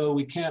 And although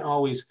we can't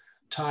always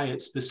tie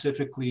it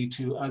specifically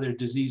to other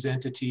disease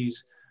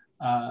entities,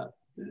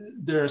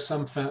 there are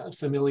some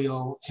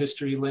familial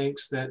history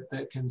links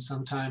that can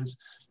sometimes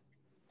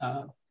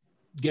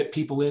get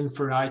people in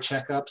for eye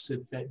checkups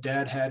if that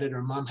dad had it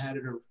or mom had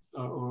it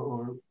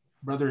or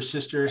brother or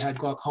sister had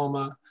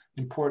glaucoma,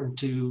 important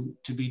to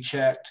be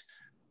checked.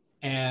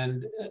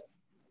 And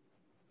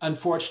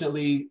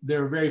unfortunately,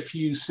 there are very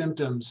few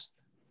symptoms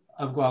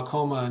of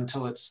glaucoma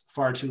until it's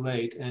far too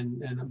late.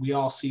 And we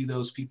all see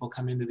those people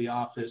come into the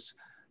office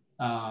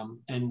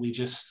and we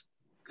just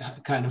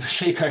kind of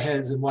shake our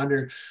heads and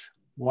wonder,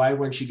 why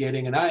weren't you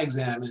getting an eye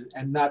exam?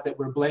 And not that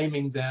we're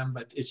blaming them,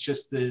 but it's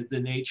just the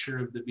nature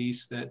of the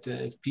beast that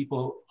if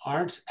people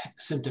aren't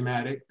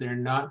symptomatic, they're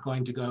not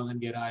going to go and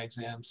get eye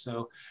exams.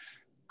 So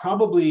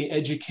probably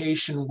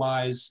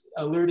education-wise,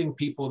 alerting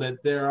people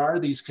that there are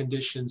these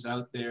conditions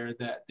out there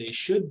that they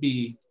should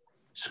be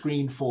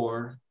screened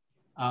for.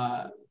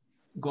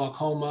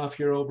 Glaucoma, if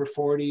you're over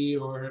 40,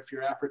 or if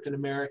you're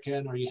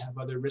African-American, or you have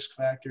other risk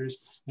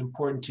factors,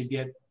 important to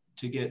get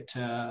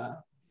the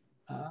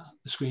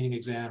screening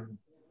exam.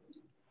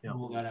 Yeah.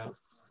 Rule that out.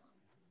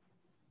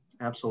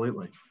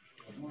 Absolutely.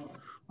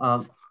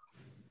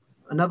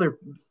 Another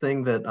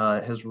thing that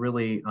has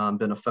really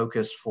been a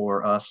focus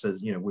for us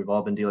is, you know, we've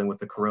all been dealing with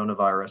the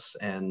coronavirus,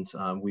 and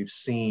we've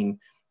seen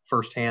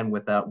firsthand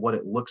with that what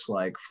it looks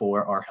like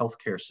for our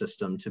healthcare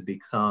system to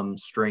become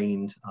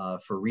strained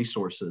for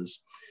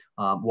resources.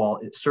 While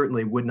it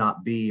certainly would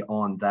not be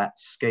on that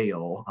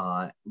scale,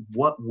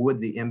 what would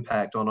the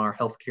impact on our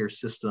healthcare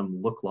system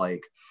look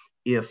like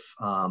if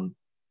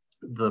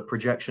the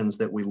projections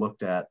that we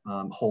looked at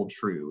hold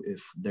true,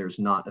 if there's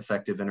not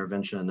effective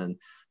intervention and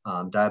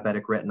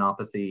diabetic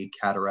retinopathy,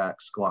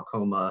 cataracts,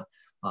 glaucoma,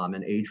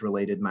 and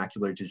age-related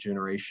macular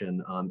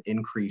degeneration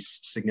increase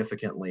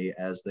significantly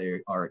as they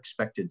are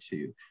expected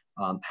to?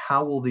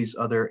 How will these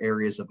other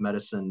areas of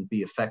medicine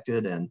be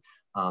affected, and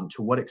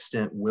to what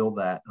extent will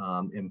that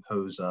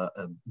impose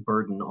a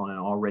burden on an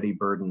already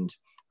burdened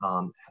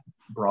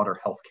broader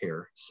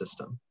healthcare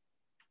system?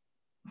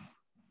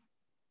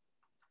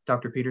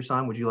 Dr.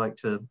 Peterseim, would you like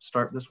to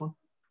start this one?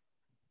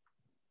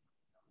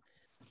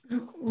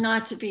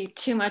 Not to be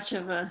too much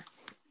of a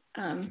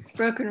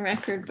broken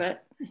record,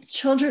 but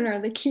children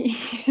are the key.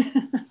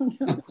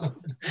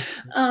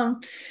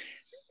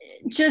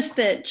 Just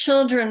that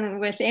children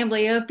with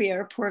amblyopia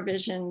or poor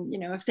vision, you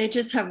know, if they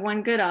just have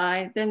one good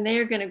eye, then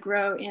they're going to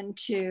grow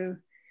into,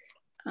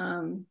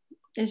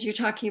 as you're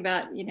talking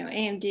about, you know,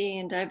 AMD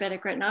and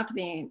diabetic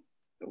retinopathy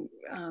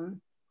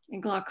and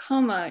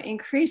glaucoma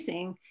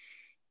increasing.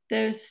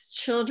 Those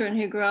children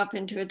who grow up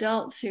into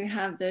adults who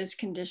have those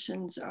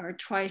conditions are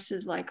twice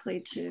as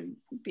likely to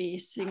be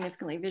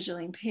significantly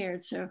visually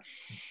impaired. So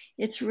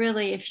it's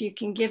really, if you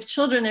can give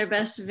children their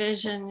best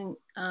vision,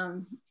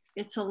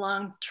 it's a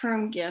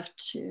long-term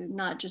gift to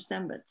not just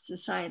them, but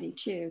society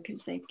too,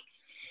 because they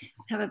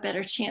have a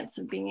better chance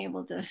of being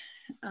able to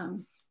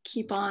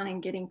keep on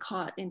and getting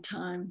caught in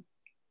time.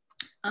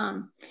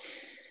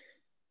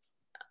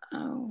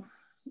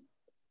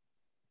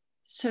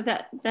 So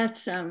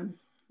that's,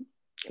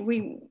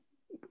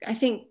 I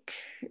think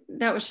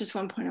that was just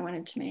one point I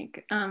wanted to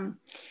make.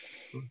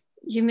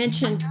 You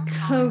mentioned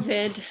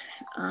COVID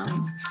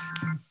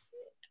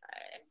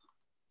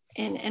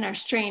and our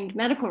strained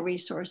medical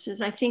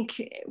resources. I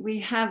think we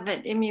have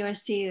at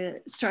MUSC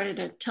started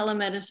a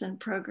telemedicine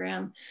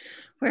program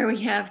where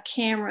we have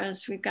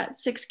cameras. We've got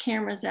 6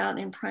 cameras out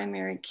in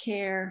primary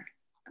care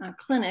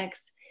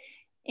clinics,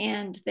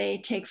 and they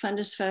take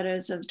fundus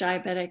photos of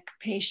diabetic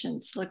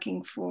patients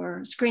screening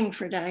for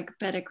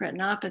diabetic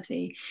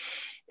retinopathy.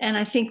 And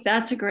I think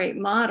that's a great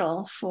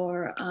model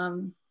for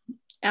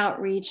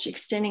outreach,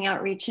 extending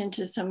outreach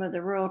into some of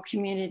the rural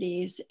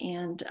communities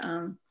and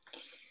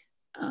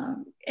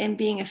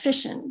being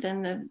efficient.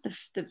 Then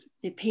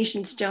the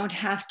patients don't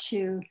have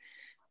to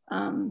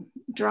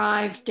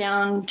drive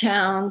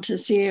downtown to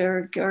see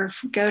or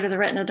go to the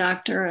retina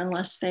doctor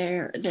unless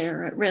they're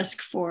at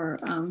risk for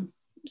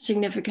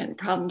significant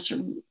problems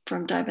from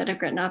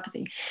diabetic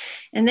retinopathy.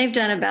 And they've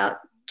done about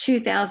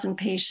 2,000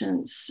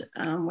 patients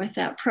with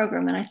that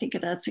program. And I think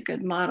that's a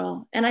good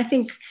model. And I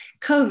think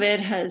COVID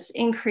has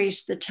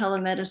increased the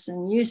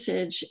telemedicine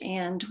usage,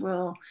 and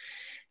will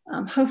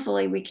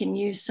hopefully we can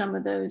use some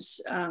of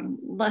those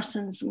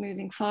lessons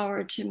moving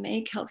forward to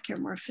make healthcare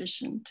more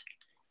efficient.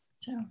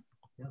 So,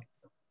 yeah,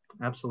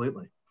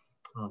 absolutely.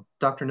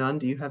 Dr. Nunn,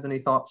 do you have any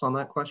thoughts on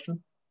that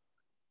question?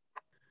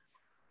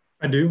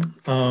 I do.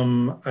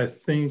 I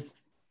think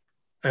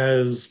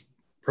as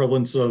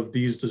prevalence of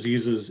these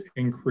diseases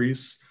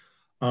increase,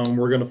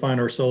 we're going to find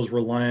ourselves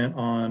reliant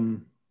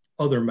on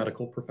other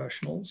medical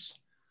professionals.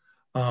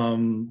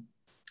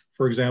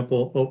 For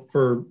example,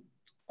 for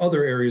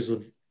other areas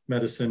of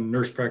medicine,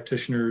 nurse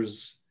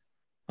practitioners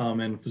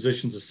and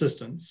physician's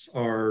assistants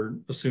are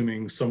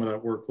assuming some of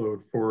that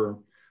workload. For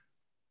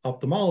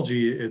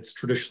ophthalmology, it's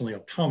traditionally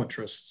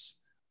optometrists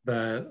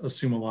that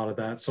assume a lot of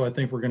that. So I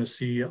think we're going to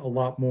see a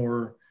lot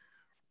more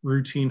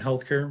routine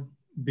healthcare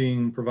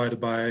being provided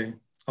by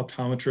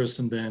optometrists,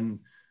 and then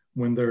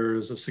when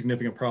there's a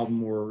significant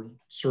problem or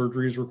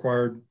surgery is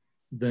required,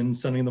 then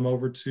sending them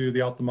over to the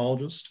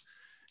ophthalmologist.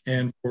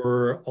 And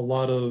for a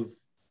lot of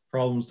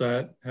problems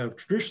that have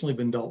traditionally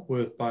been dealt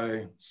with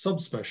by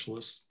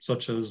subspecialists,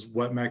 such as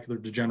wet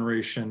macular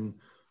degeneration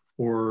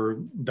or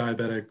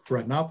diabetic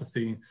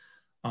retinopathy,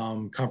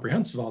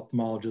 comprehensive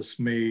ophthalmologists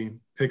may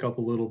pick up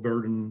a little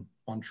burden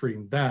on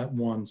treating that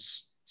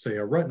once, say,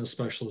 a retina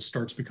specialist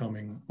starts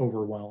becoming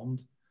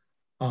overwhelmed.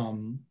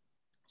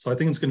 So I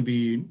think it's going to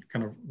be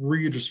kind of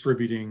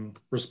redistributing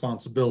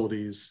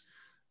responsibilities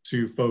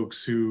to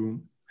folks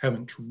who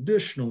haven't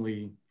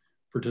traditionally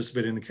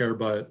participated in the care,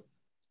 but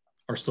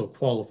are still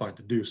qualified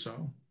to do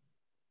so.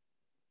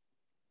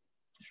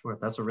 Sure,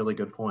 that's a really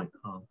good point.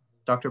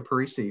 Dr.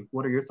 Parisi,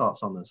 what are your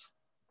thoughts on this?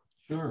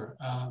 Sure.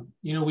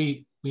 You know,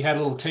 we had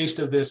a little taste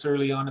of this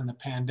early on in the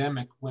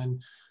pandemic when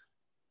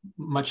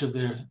much of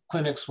the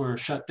clinics were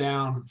shut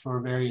down for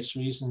various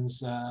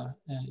reasons,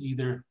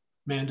 either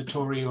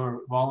mandatory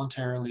or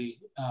voluntarily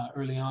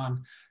early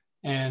on.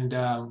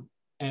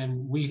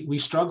 And we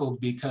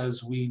struggled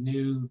because we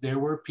knew there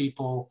were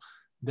people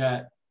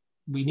that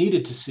we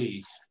needed to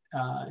see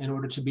in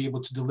order to be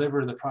able to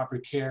deliver the proper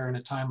care in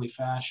a timely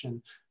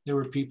fashion. There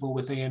were people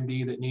with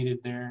AMD that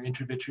needed their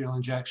intravitreal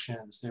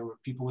injections. There were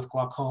people with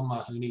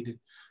glaucoma who needed,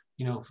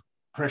 you know,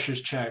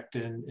 pressures checked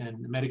and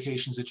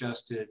medications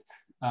adjusted.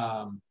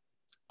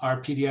 Our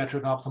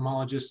pediatric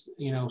ophthalmologist,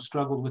 you know,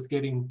 struggled with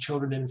getting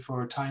children in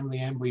for timely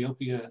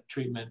amblyopia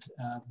treatment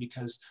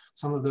because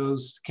some of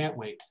those can't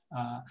wait.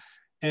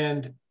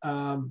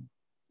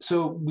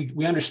 So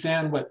we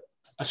understand what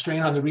a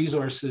strain on the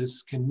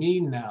resources can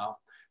mean now.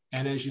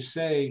 And as you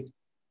say,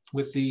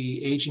 with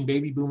the aging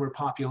baby boomer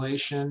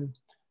population,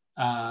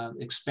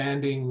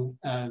 expanding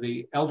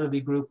the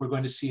elderly group, we're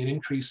going to see an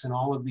increase in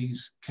all of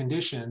these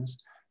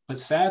conditions. But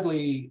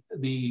sadly,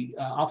 the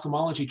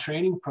ophthalmology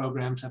training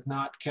programs have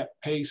not kept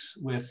pace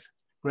with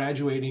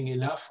graduating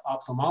enough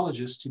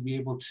ophthalmologists to be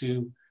able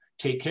to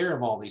take care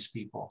of all these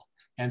people.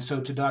 And so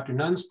to Dr.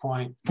 Nunn's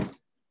point,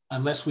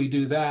 unless we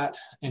do that,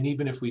 and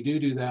even if we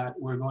do that,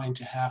 we're going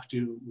to have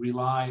to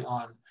rely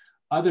on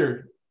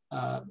other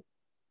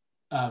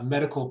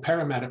medical,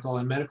 paramedical,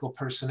 and medical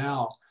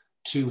personnel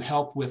to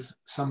help with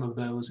some of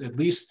those, at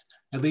least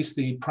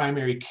the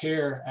primary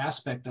care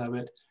aspect of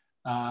it.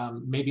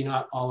 Maybe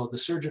not all of the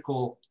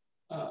surgical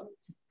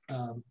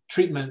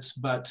treatments,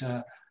 but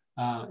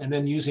and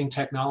then using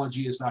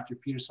technology, as Dr.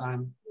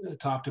 Peterseim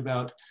talked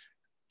about,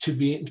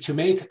 to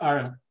make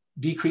our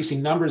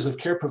decreasing numbers of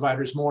care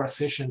providers more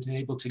efficient and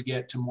able to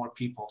get to more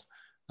people.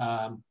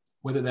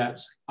 Whether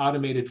that's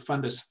automated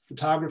fundus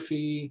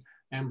photography,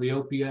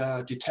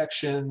 amblyopia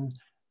detection,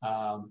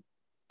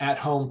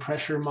 at-home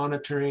pressure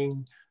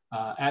monitoring,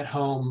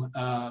 at-home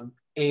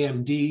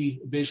AMD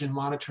vision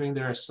monitoring.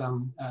 There are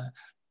some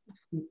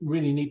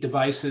really neat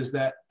devices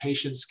that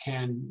patients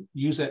can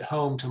use at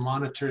home to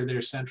monitor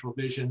their central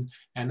vision,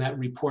 and that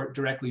report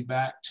directly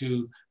back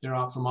to their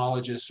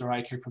ophthalmologist or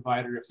eye care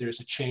provider if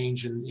there's a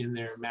change in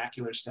their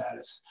macular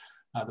status.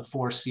 The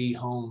 4C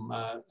home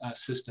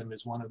system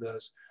is one of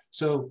those.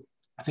 So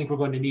I think we're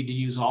going to need to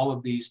use all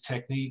of these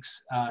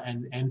techniques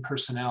and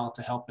personnel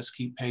to help us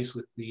keep pace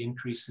with the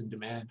increase in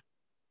demand.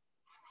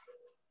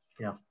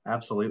 Yeah,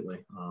 absolutely.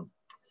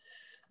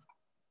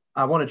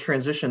 I want to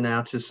transition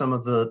now to some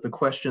of the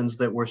questions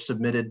that were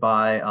submitted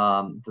by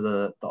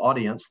the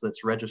audience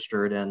that's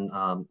registered, and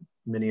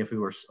many of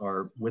who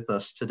are with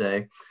us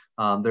today.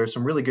 There's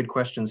some really good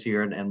questions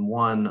here, and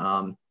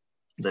one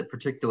that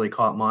particularly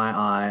caught my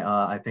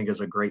eye, I think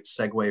is a great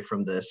segue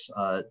from this,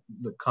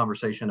 the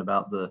conversation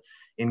about the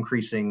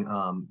increasing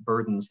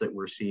burdens that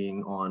we're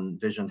seeing on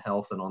vision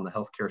health and on the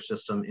healthcare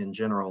system in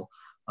general.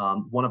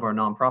 One of our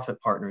nonprofit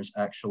partners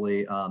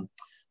actually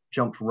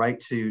jumped right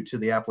to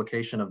the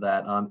application of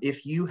that.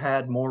 If you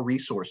had more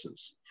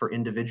resources for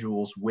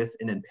individuals with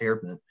an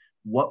impairment,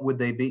 what would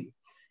they be?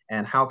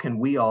 And how can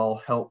we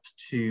all help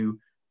to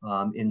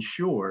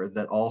ensure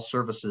that all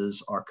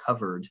services are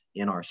covered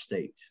in our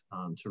state,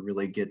 to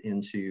really get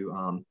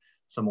into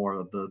some more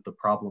of the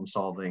problem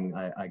solving,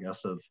 I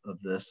guess, of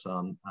this.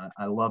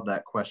 I love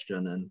that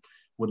question and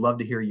would love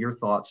to hear your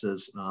thoughts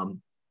as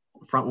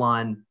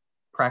frontline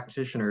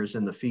practitioners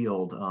in the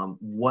field.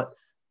 What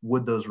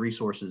would those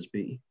resources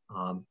be?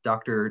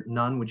 Dr.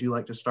 Nunn, would you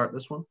like to start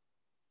this one?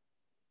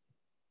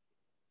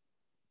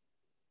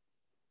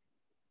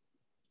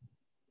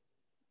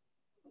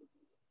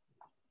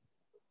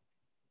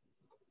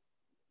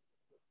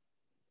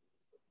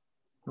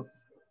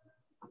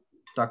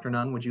 Dr.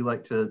 Nunn, would you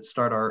like to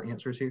start our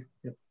answers here?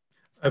 Yep.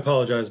 I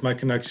apologize, my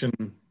connection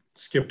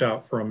skipped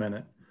out for a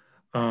minute.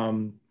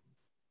 I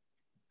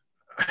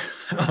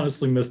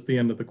honestly missed the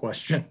end of the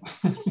question.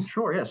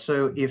 Sure, yeah.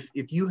 So if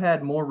you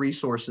had more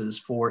resources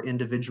for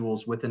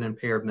individuals with an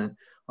impairment,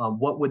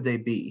 what would they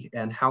be?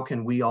 And how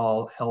can we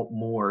all help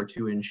more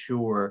to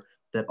ensure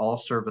that all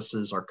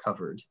services are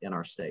covered in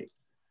our state?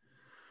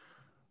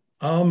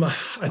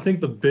 I think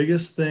the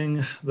biggest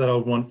thing that I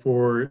would want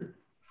for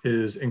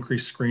is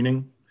increased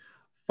screening,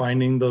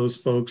 finding those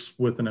folks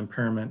with an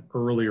impairment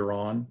earlier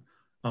on,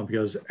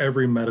 because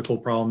every medical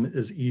problem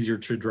is easier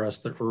to address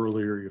the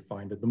earlier you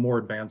find it. The more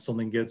advanced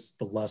something gets,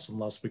 the less and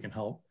less we can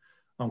help.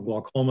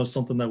 Glaucoma is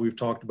something that we've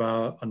talked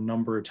about a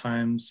number of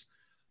times.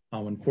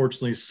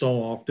 Unfortunately, so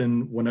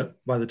often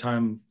by the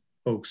time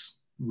folks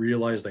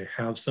realize they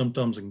have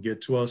symptoms and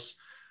get to us,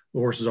 the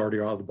horse is already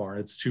out of the barn.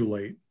 It's too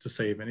late to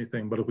save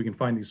anything. But if we can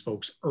find these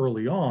folks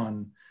early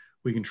on,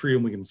 we can treat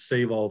them, we can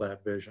save all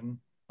that vision.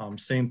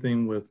 Same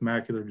thing with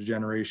macular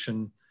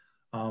degeneration.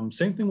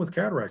 Same thing with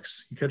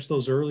cataracts. You catch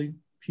those early,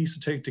 piece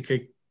of cake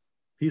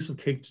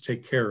to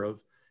take care of.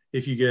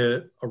 If you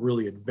get a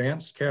really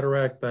advanced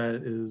cataract that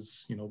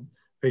is,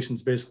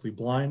 patient's basically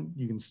blind,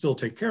 you can still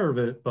take care of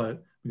it, but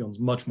it becomes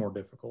much more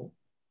difficult.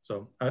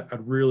 So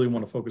I'd really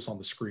want to focus on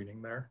the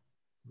screening there.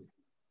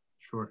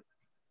 Sure.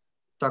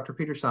 Dr.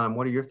 Peterseim,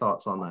 what are your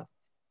thoughts on that?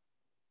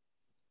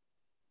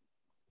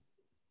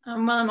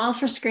 Well, I'm all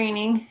for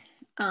screening,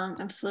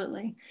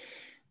 absolutely.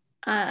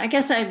 I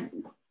guess I'd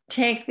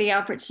take the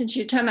opportunity, since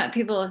you're talking about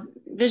people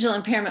with visual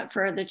impairment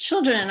for the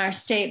children in our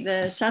state,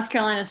 the South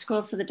Carolina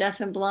School for the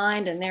Deaf and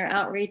Blind and their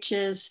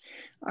outreaches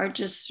are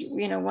just,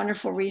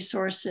 wonderful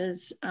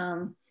resources.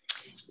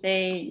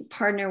 They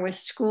partner with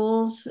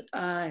schools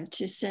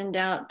to send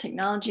out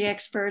technology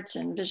experts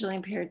and visually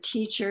impaired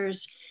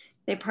teachers.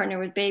 They partner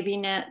with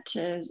BabyNet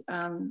to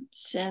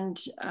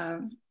send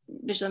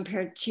visually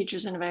impaired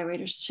teachers and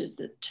evaluators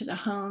to the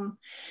home.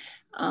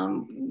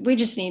 We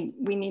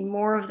need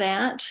more of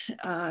that.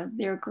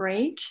 They're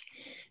great.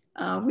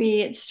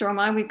 We at Storm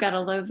Eye, we've got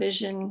a low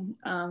vision,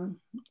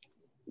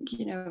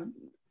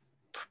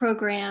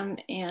 program,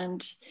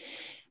 and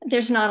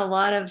there's not a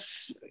lot of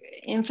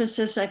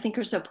emphasis, I think,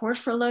 or support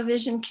for low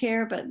vision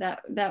care, but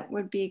that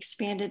would be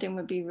expanded and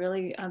would be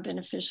really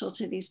beneficial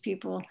to these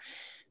people.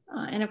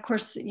 And of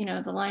course,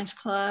 the Lions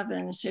Club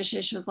and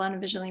Association of Blind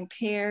and Visually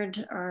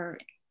Impaired are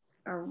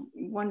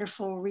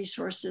wonderful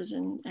resources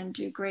and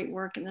do great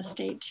work in the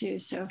state too.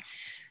 So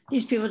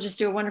these people just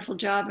do a wonderful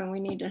job, and we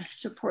need to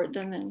support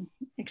them and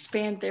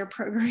expand their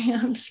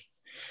programs.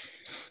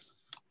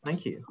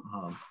 Thank you.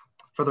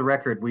 For the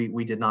record,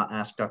 we did not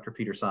ask Dr.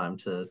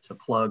 Peterseim to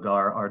plug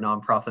our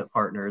nonprofit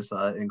partners,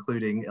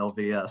 including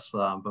LVS,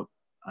 but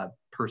I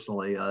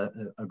personally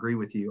agree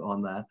with you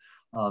on that.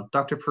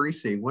 Dr.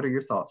 Parisi, what are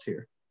your thoughts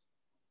here?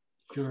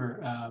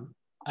 Sure.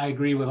 I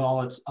agree with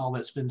all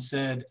that's been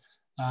said.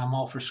 I'm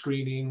all for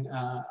screening.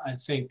 I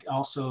think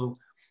also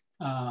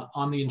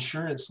on the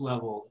insurance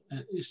level,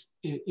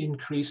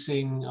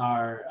 increasing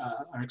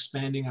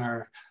expanding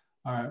our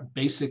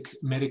basic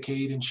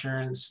Medicaid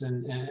insurance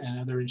and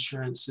other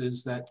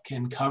insurances that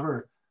can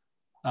cover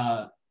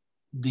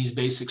these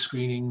basic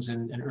screenings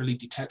and early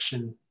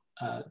detection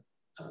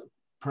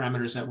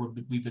parameters that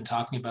we've been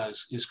talking about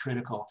is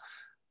critical.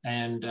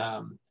 And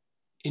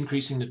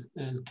increasing to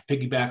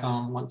piggyback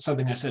on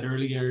something I said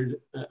earlier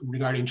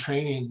regarding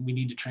training, we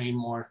need to train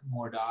more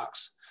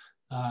docs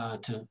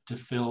to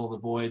fill the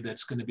void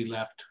that's going to be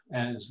left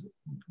as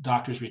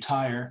doctors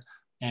retire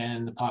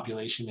and the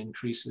population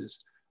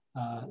increases.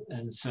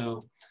 And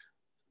so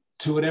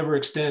to whatever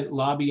extent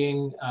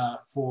lobbying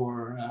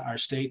for our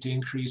state to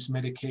increase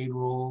Medicaid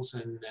rolls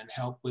and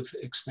help with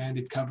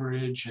expanded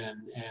coverage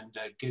and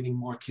getting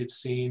more kids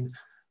seen,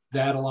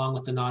 that along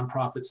with the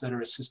nonprofits that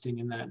are assisting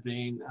in that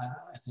vein,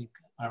 I think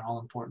are all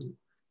important.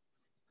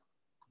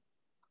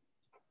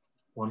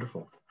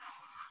 Wonderful.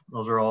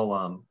 Those are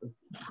all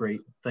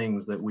great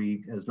things that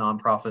we as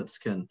nonprofits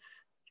can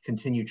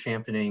continue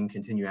championing,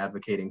 continue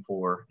advocating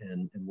for,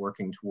 and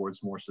working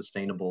towards more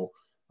sustainable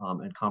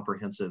and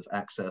comprehensive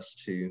access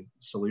to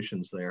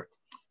solutions there.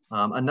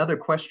 Another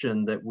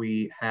question that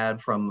we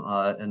had from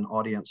an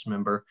audience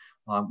member,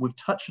 we've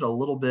touched a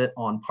little bit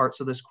on parts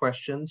of this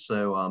question,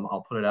 so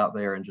I'll put it out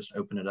there and just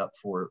open it up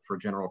for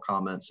general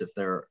comments if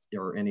there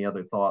are any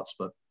other thoughts.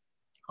 But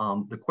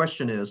the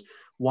question is,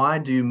 why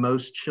do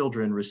most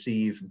children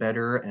receive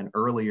better and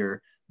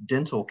earlier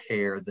dental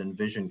care than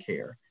vision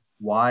care?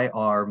 Why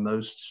are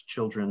most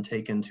children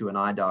taken to an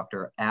eye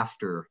doctor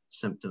after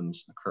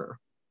symptoms occur?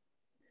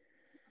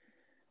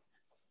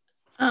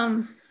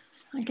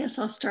 I guess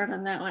I'll start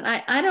on that one.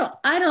 I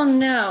don't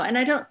know, and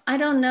I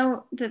don't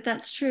know that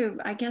that's true.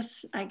 I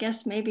guess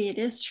maybe it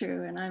is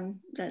true, and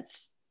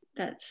that's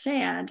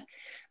sad.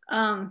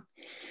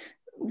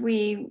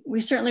 We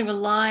certainly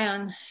rely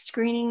on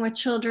screening with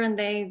children.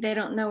 They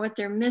don't know what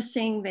they're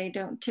missing. They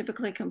don't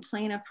typically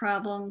complain of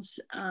problems,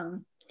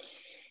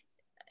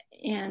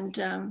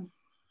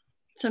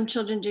 some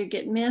children do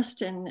get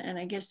missed, and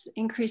I guess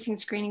increasing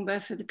screening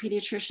both for the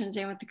pediatricians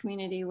and with the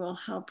community will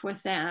help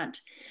with that.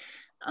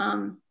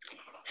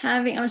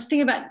 I was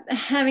thinking about,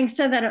 having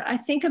said that, I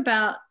think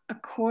about a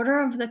quarter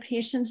of the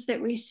patients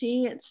that we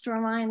see at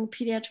Storm Eye in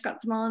pediatric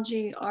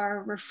ophthalmology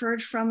are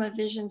referred from a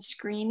vision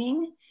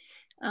screening.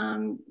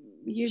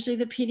 Usually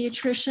the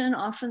pediatrician,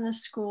 often the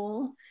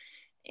school,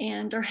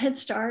 and our Head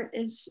Start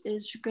is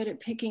good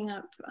at picking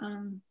up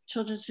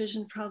children's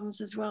vision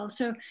problems as well.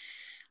 So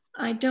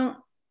I don't,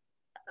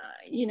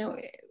 you know,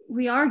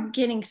 we are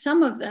getting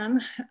some of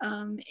them,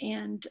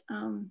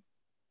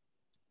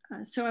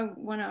 so I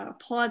want to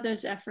applaud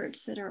those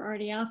efforts that are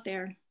already out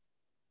there.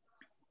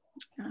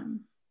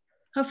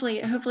 Hopefully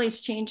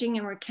it's changing,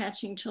 and we're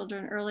catching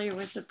children earlier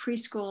with the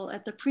preschool,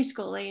 at the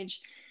preschool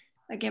age,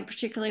 again,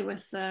 particularly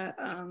with the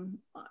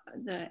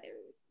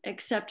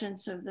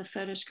acceptance of the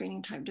photo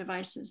screening type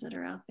devices that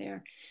are out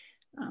there.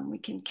 We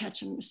can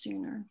catch them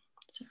sooner.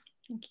 So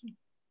thank you.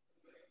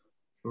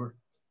 Sure.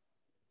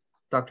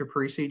 Dr.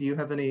 Parisi, do you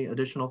have any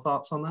additional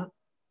thoughts on that?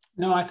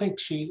 No, I think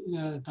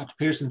Dr.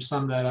 Peterseim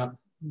summed that up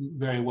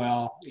very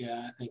well.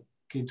 Yeah, I think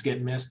kids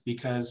get missed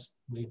because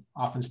we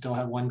often still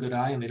have one good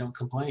eye and they don't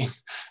complain.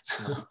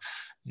 So,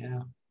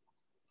 yeah.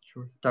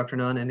 Sure. Dr.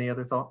 Nunn, any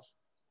other thoughts?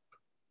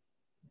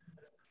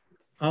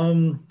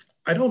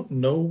 I don't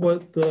know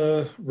what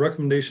the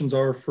recommendations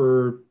are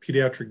for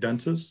pediatric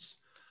dentists.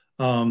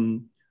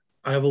 I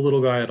have a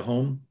little guy at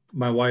home.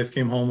 My wife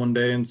came home one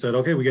day and said,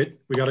 okay, we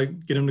got to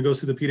get him to go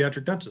see the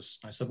pediatric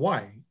dentist. I said,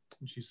 why?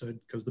 And she said,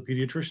 because the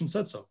pediatrician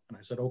said so. And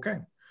I said, okay.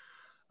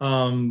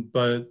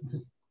 But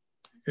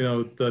you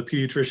know, the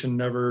pediatrician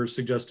never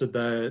suggested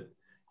that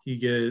he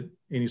get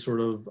any sort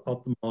of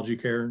ophthalmology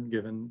care,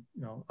 given,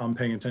 you know, I'm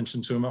paying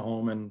attention to him at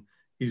home and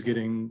he's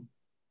getting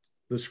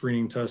the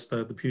screening test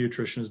that the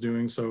pediatrician is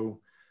doing. So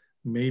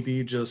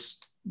maybe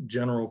just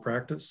general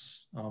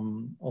practice.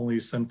 Only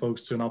send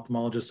folks to an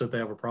ophthalmologist if they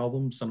have a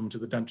problem, send them to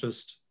the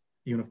dentist,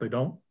 even if they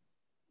don't.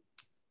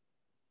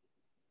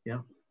 Yeah,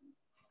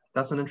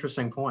 that's an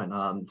interesting point.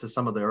 To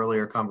some of the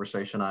earlier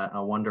conversation, I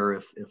wonder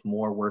if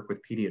more work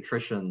with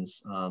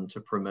pediatricians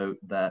to promote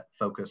that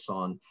focus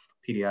on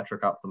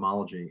pediatric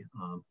ophthalmology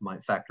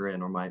might factor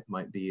in, or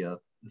might be an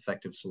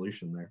effective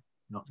solution there.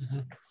 No. Mm-hmm.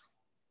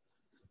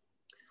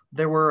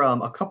 There were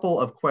a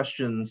couple of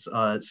questions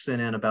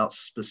sent in about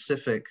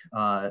specific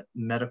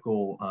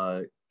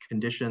medical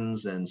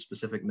conditions and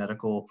specific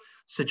medical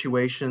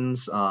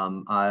situations.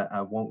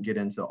 I won't get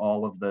into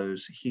all of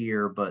those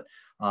here, but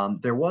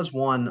there was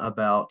one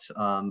about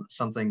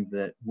something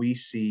that we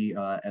see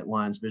at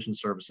Lions Vision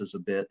Services a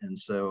bit. And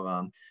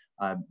so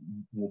I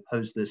will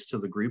pose this to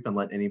the group and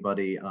let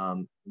anybody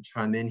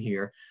chime in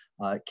here.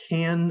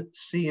 Can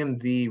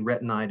CMV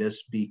retinitis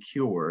be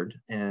cured?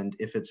 And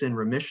if it's in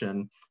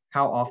remission,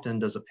 how often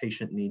does a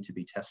patient need to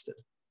be tested?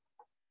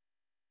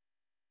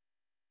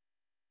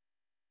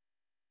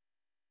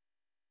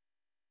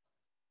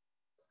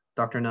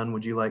 Dr. Nunn,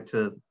 would you like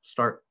to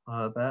start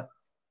that?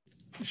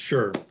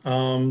 Sure.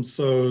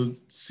 So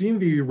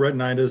CMV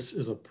retinitis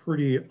is a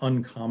pretty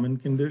uncommon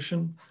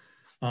condition.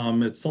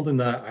 It's something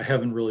that I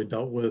haven't really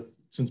dealt with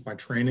since my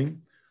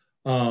training.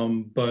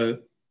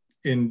 But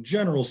in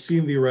general,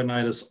 CMV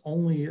retinitis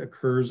only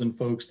occurs in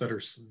folks that are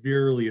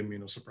severely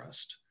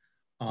immunosuppressed.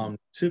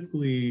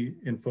 Typically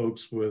in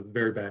folks with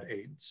very bad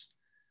AIDS.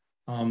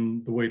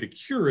 The way to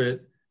cure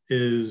it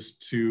is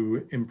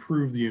to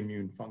improve the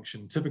immune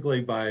function,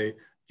 typically by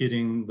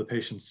getting the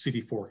patient's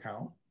CD4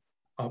 count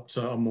up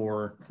to a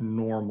more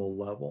normal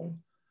level.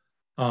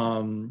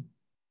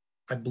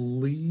 I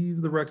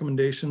believe the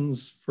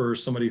recommendations for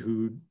somebody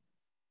who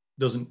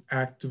doesn't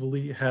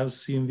actively have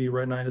CMV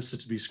retinitis is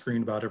to be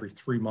screened about every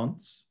 3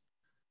 months.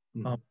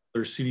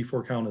 Their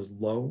CD4 count is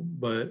low,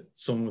 but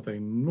someone with a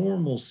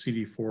normal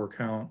CD4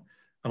 count,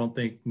 I don't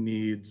think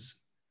needs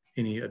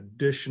any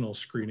additional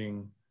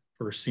screening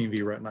for CMV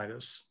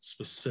retinitis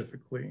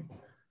specifically.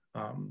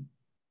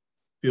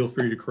 Feel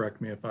free to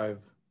correct me if I've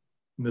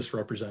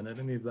misrepresented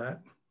any of that.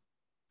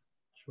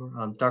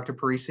 Sure. Dr.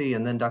 Parisi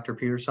and then Dr.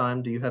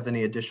 Peterseim, do you have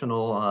any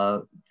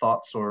additional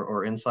thoughts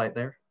or insight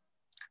there?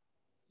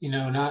 You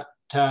know,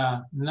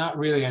 not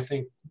really. I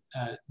think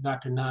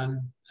Dr.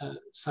 Nunn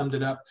summed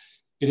it up.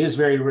 It is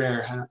very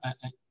rare. I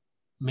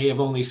may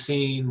have only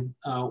seen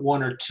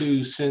 1 or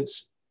 2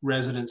 since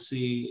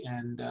residency,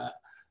 and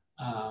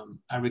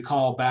I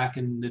recall back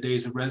in the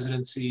days of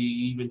residency,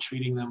 even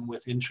treating them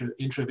with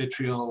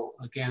intravitreal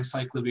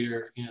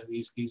ganciclovir, you know,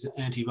 these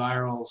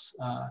antivirals,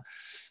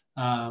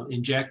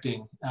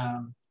 injecting,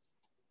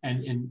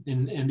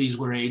 and these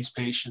were AIDS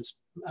patients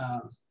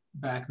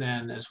back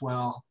then as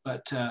well.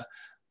 But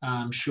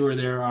I'm sure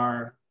there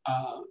are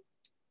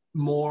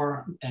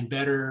more and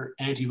better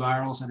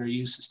antivirals that are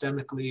used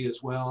systemically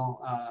as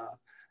well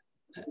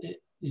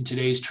in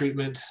today's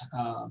treatment.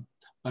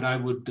 But I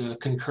would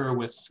concur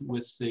with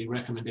the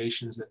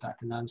recommendations that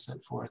Dr. Nunn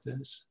set forth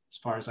as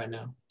far as I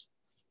know.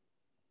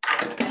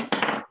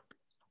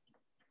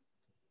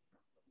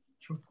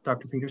 Sure.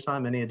 Dr.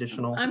 Peterseim, any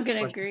additional? I'm going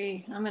to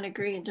agree. I'm going to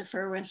agree and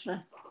defer with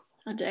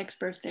the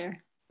experts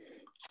there.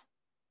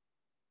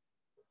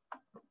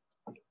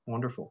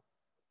 Wonderful.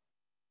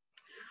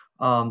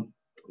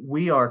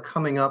 we are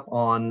coming up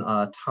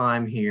on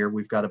time here.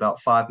 We've got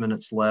about 5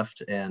 minutes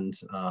left, and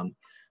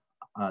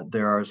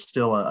there are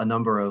still a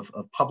number of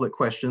public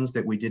questions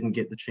that we didn't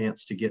get the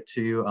chance to get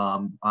to.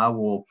 I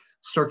will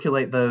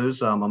circulate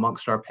those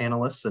amongst our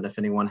panelists, and if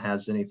anyone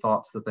has any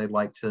thoughts that they'd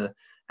like to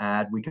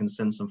add, we can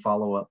send some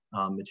follow-up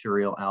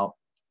material out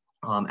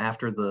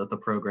after the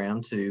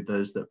program to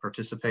those that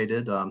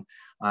participated.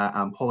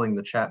 I'm pulling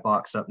the chat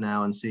box up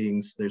now and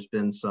seeing there's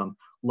been some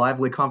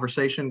lively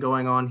conversation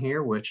going on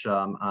here, which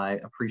I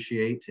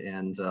appreciate,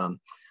 and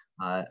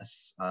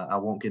I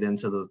won't get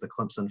into the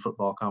Clemson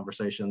football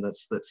conversation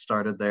that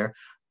started there,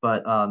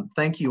 but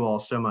thank you all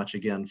so much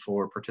again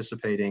for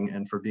participating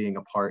and for being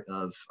a part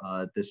of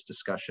this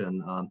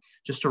discussion.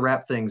 Just to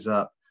wrap things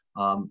up,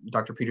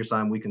 Dr.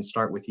 Peterseim, we can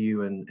start with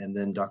you, and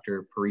then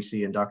Dr.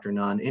 Parisi and Dr.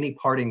 Nunn. Any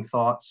parting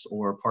thoughts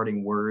or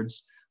parting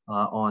words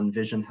on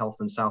vision health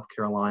in South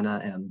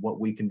Carolina and what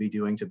we can be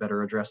doing to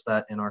better address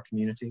that in our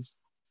communities?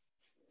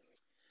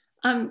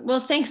 Well,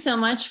 thanks so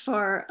much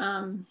for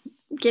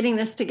getting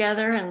this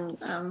together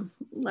and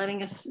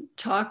letting us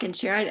talk and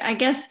share. I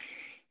guess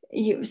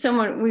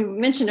we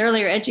mentioned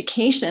earlier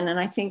education, and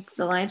I think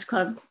the Lions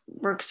Club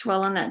works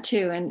well on that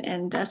too,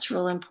 and that's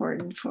real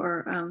important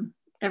for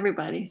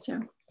everybody.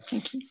 So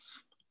thank you.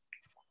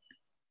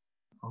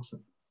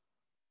 Awesome.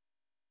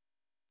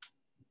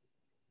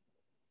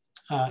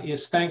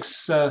 Yes, thanks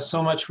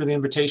so much for the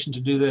invitation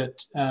to do that,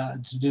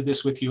 to do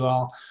this with you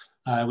all.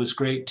 It was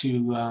great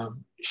to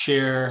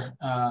share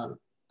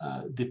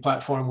the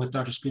platform with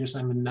Dr.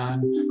 Peterseim and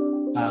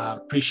Nunn.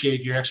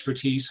 Appreciate your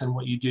expertise and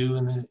what you do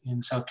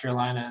in South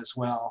Carolina as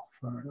well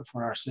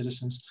for our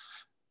citizens.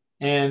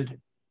 And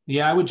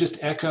yeah, I would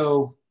just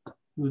echo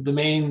the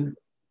main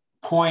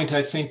point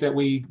I think that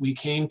we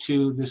came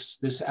to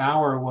this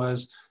hour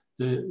was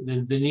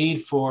the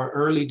need for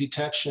early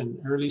detection,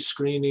 early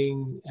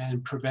screening,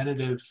 and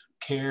preventative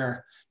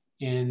care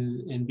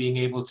in being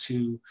able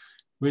to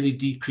really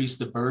decrease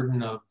the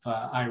burden of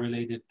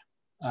eye-related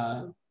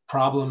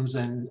problems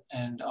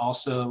and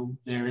also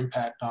their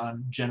impact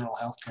on general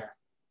health care.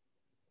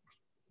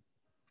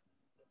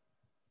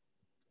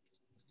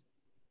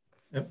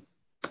 Yep.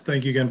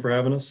 Thank you again for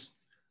having us.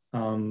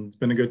 It's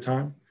been a good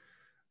time.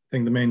 I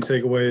think the main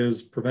takeaway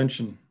is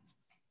prevention.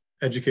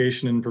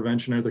 Education and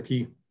prevention are the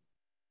key.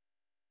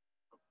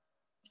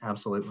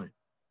 Absolutely.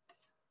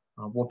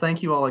 Well,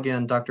 thank you all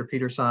again, Dr.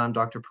 Peterseim,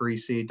 Dr.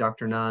 Parisi,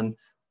 Dr. Nunn,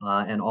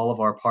 and all of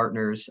our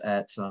partners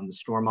at the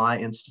Storm Eye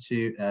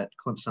Institute, at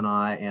Clemson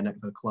Eye, and at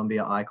the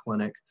Columbia Eye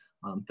Clinic.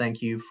 Thank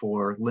you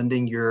for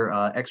lending your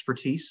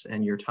expertise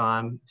and your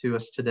time to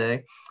us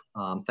today.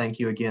 Thank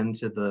you again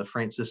to the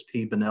Francis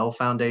P. Bunnell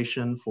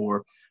Foundation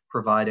for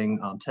providing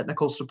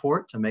technical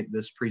support to make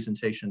this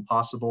presentation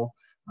possible,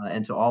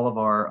 and to all of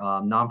our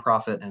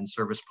nonprofit and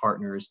service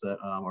partners that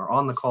are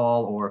on the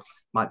call or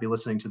might be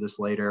listening to this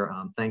later.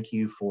 Thank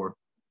you for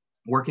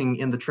working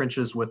in the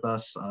trenches with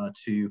us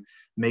to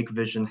make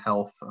vision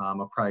health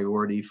a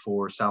priority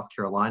for South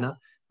Carolina,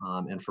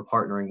 and for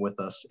partnering with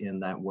us in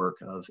that work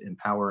of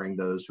empowering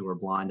those who are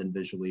blind and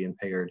visually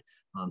impaired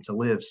to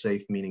live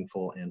safe,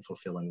 meaningful, and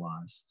fulfilling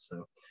lives.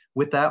 So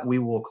with that, we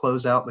will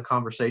close out the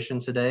conversation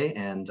today,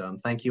 and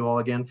thank you all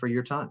again for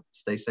your time.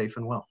 Stay safe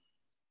and well.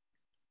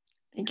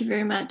 Thank you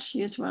very much.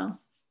 You as well.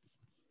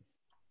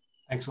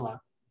 Thanks a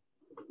lot.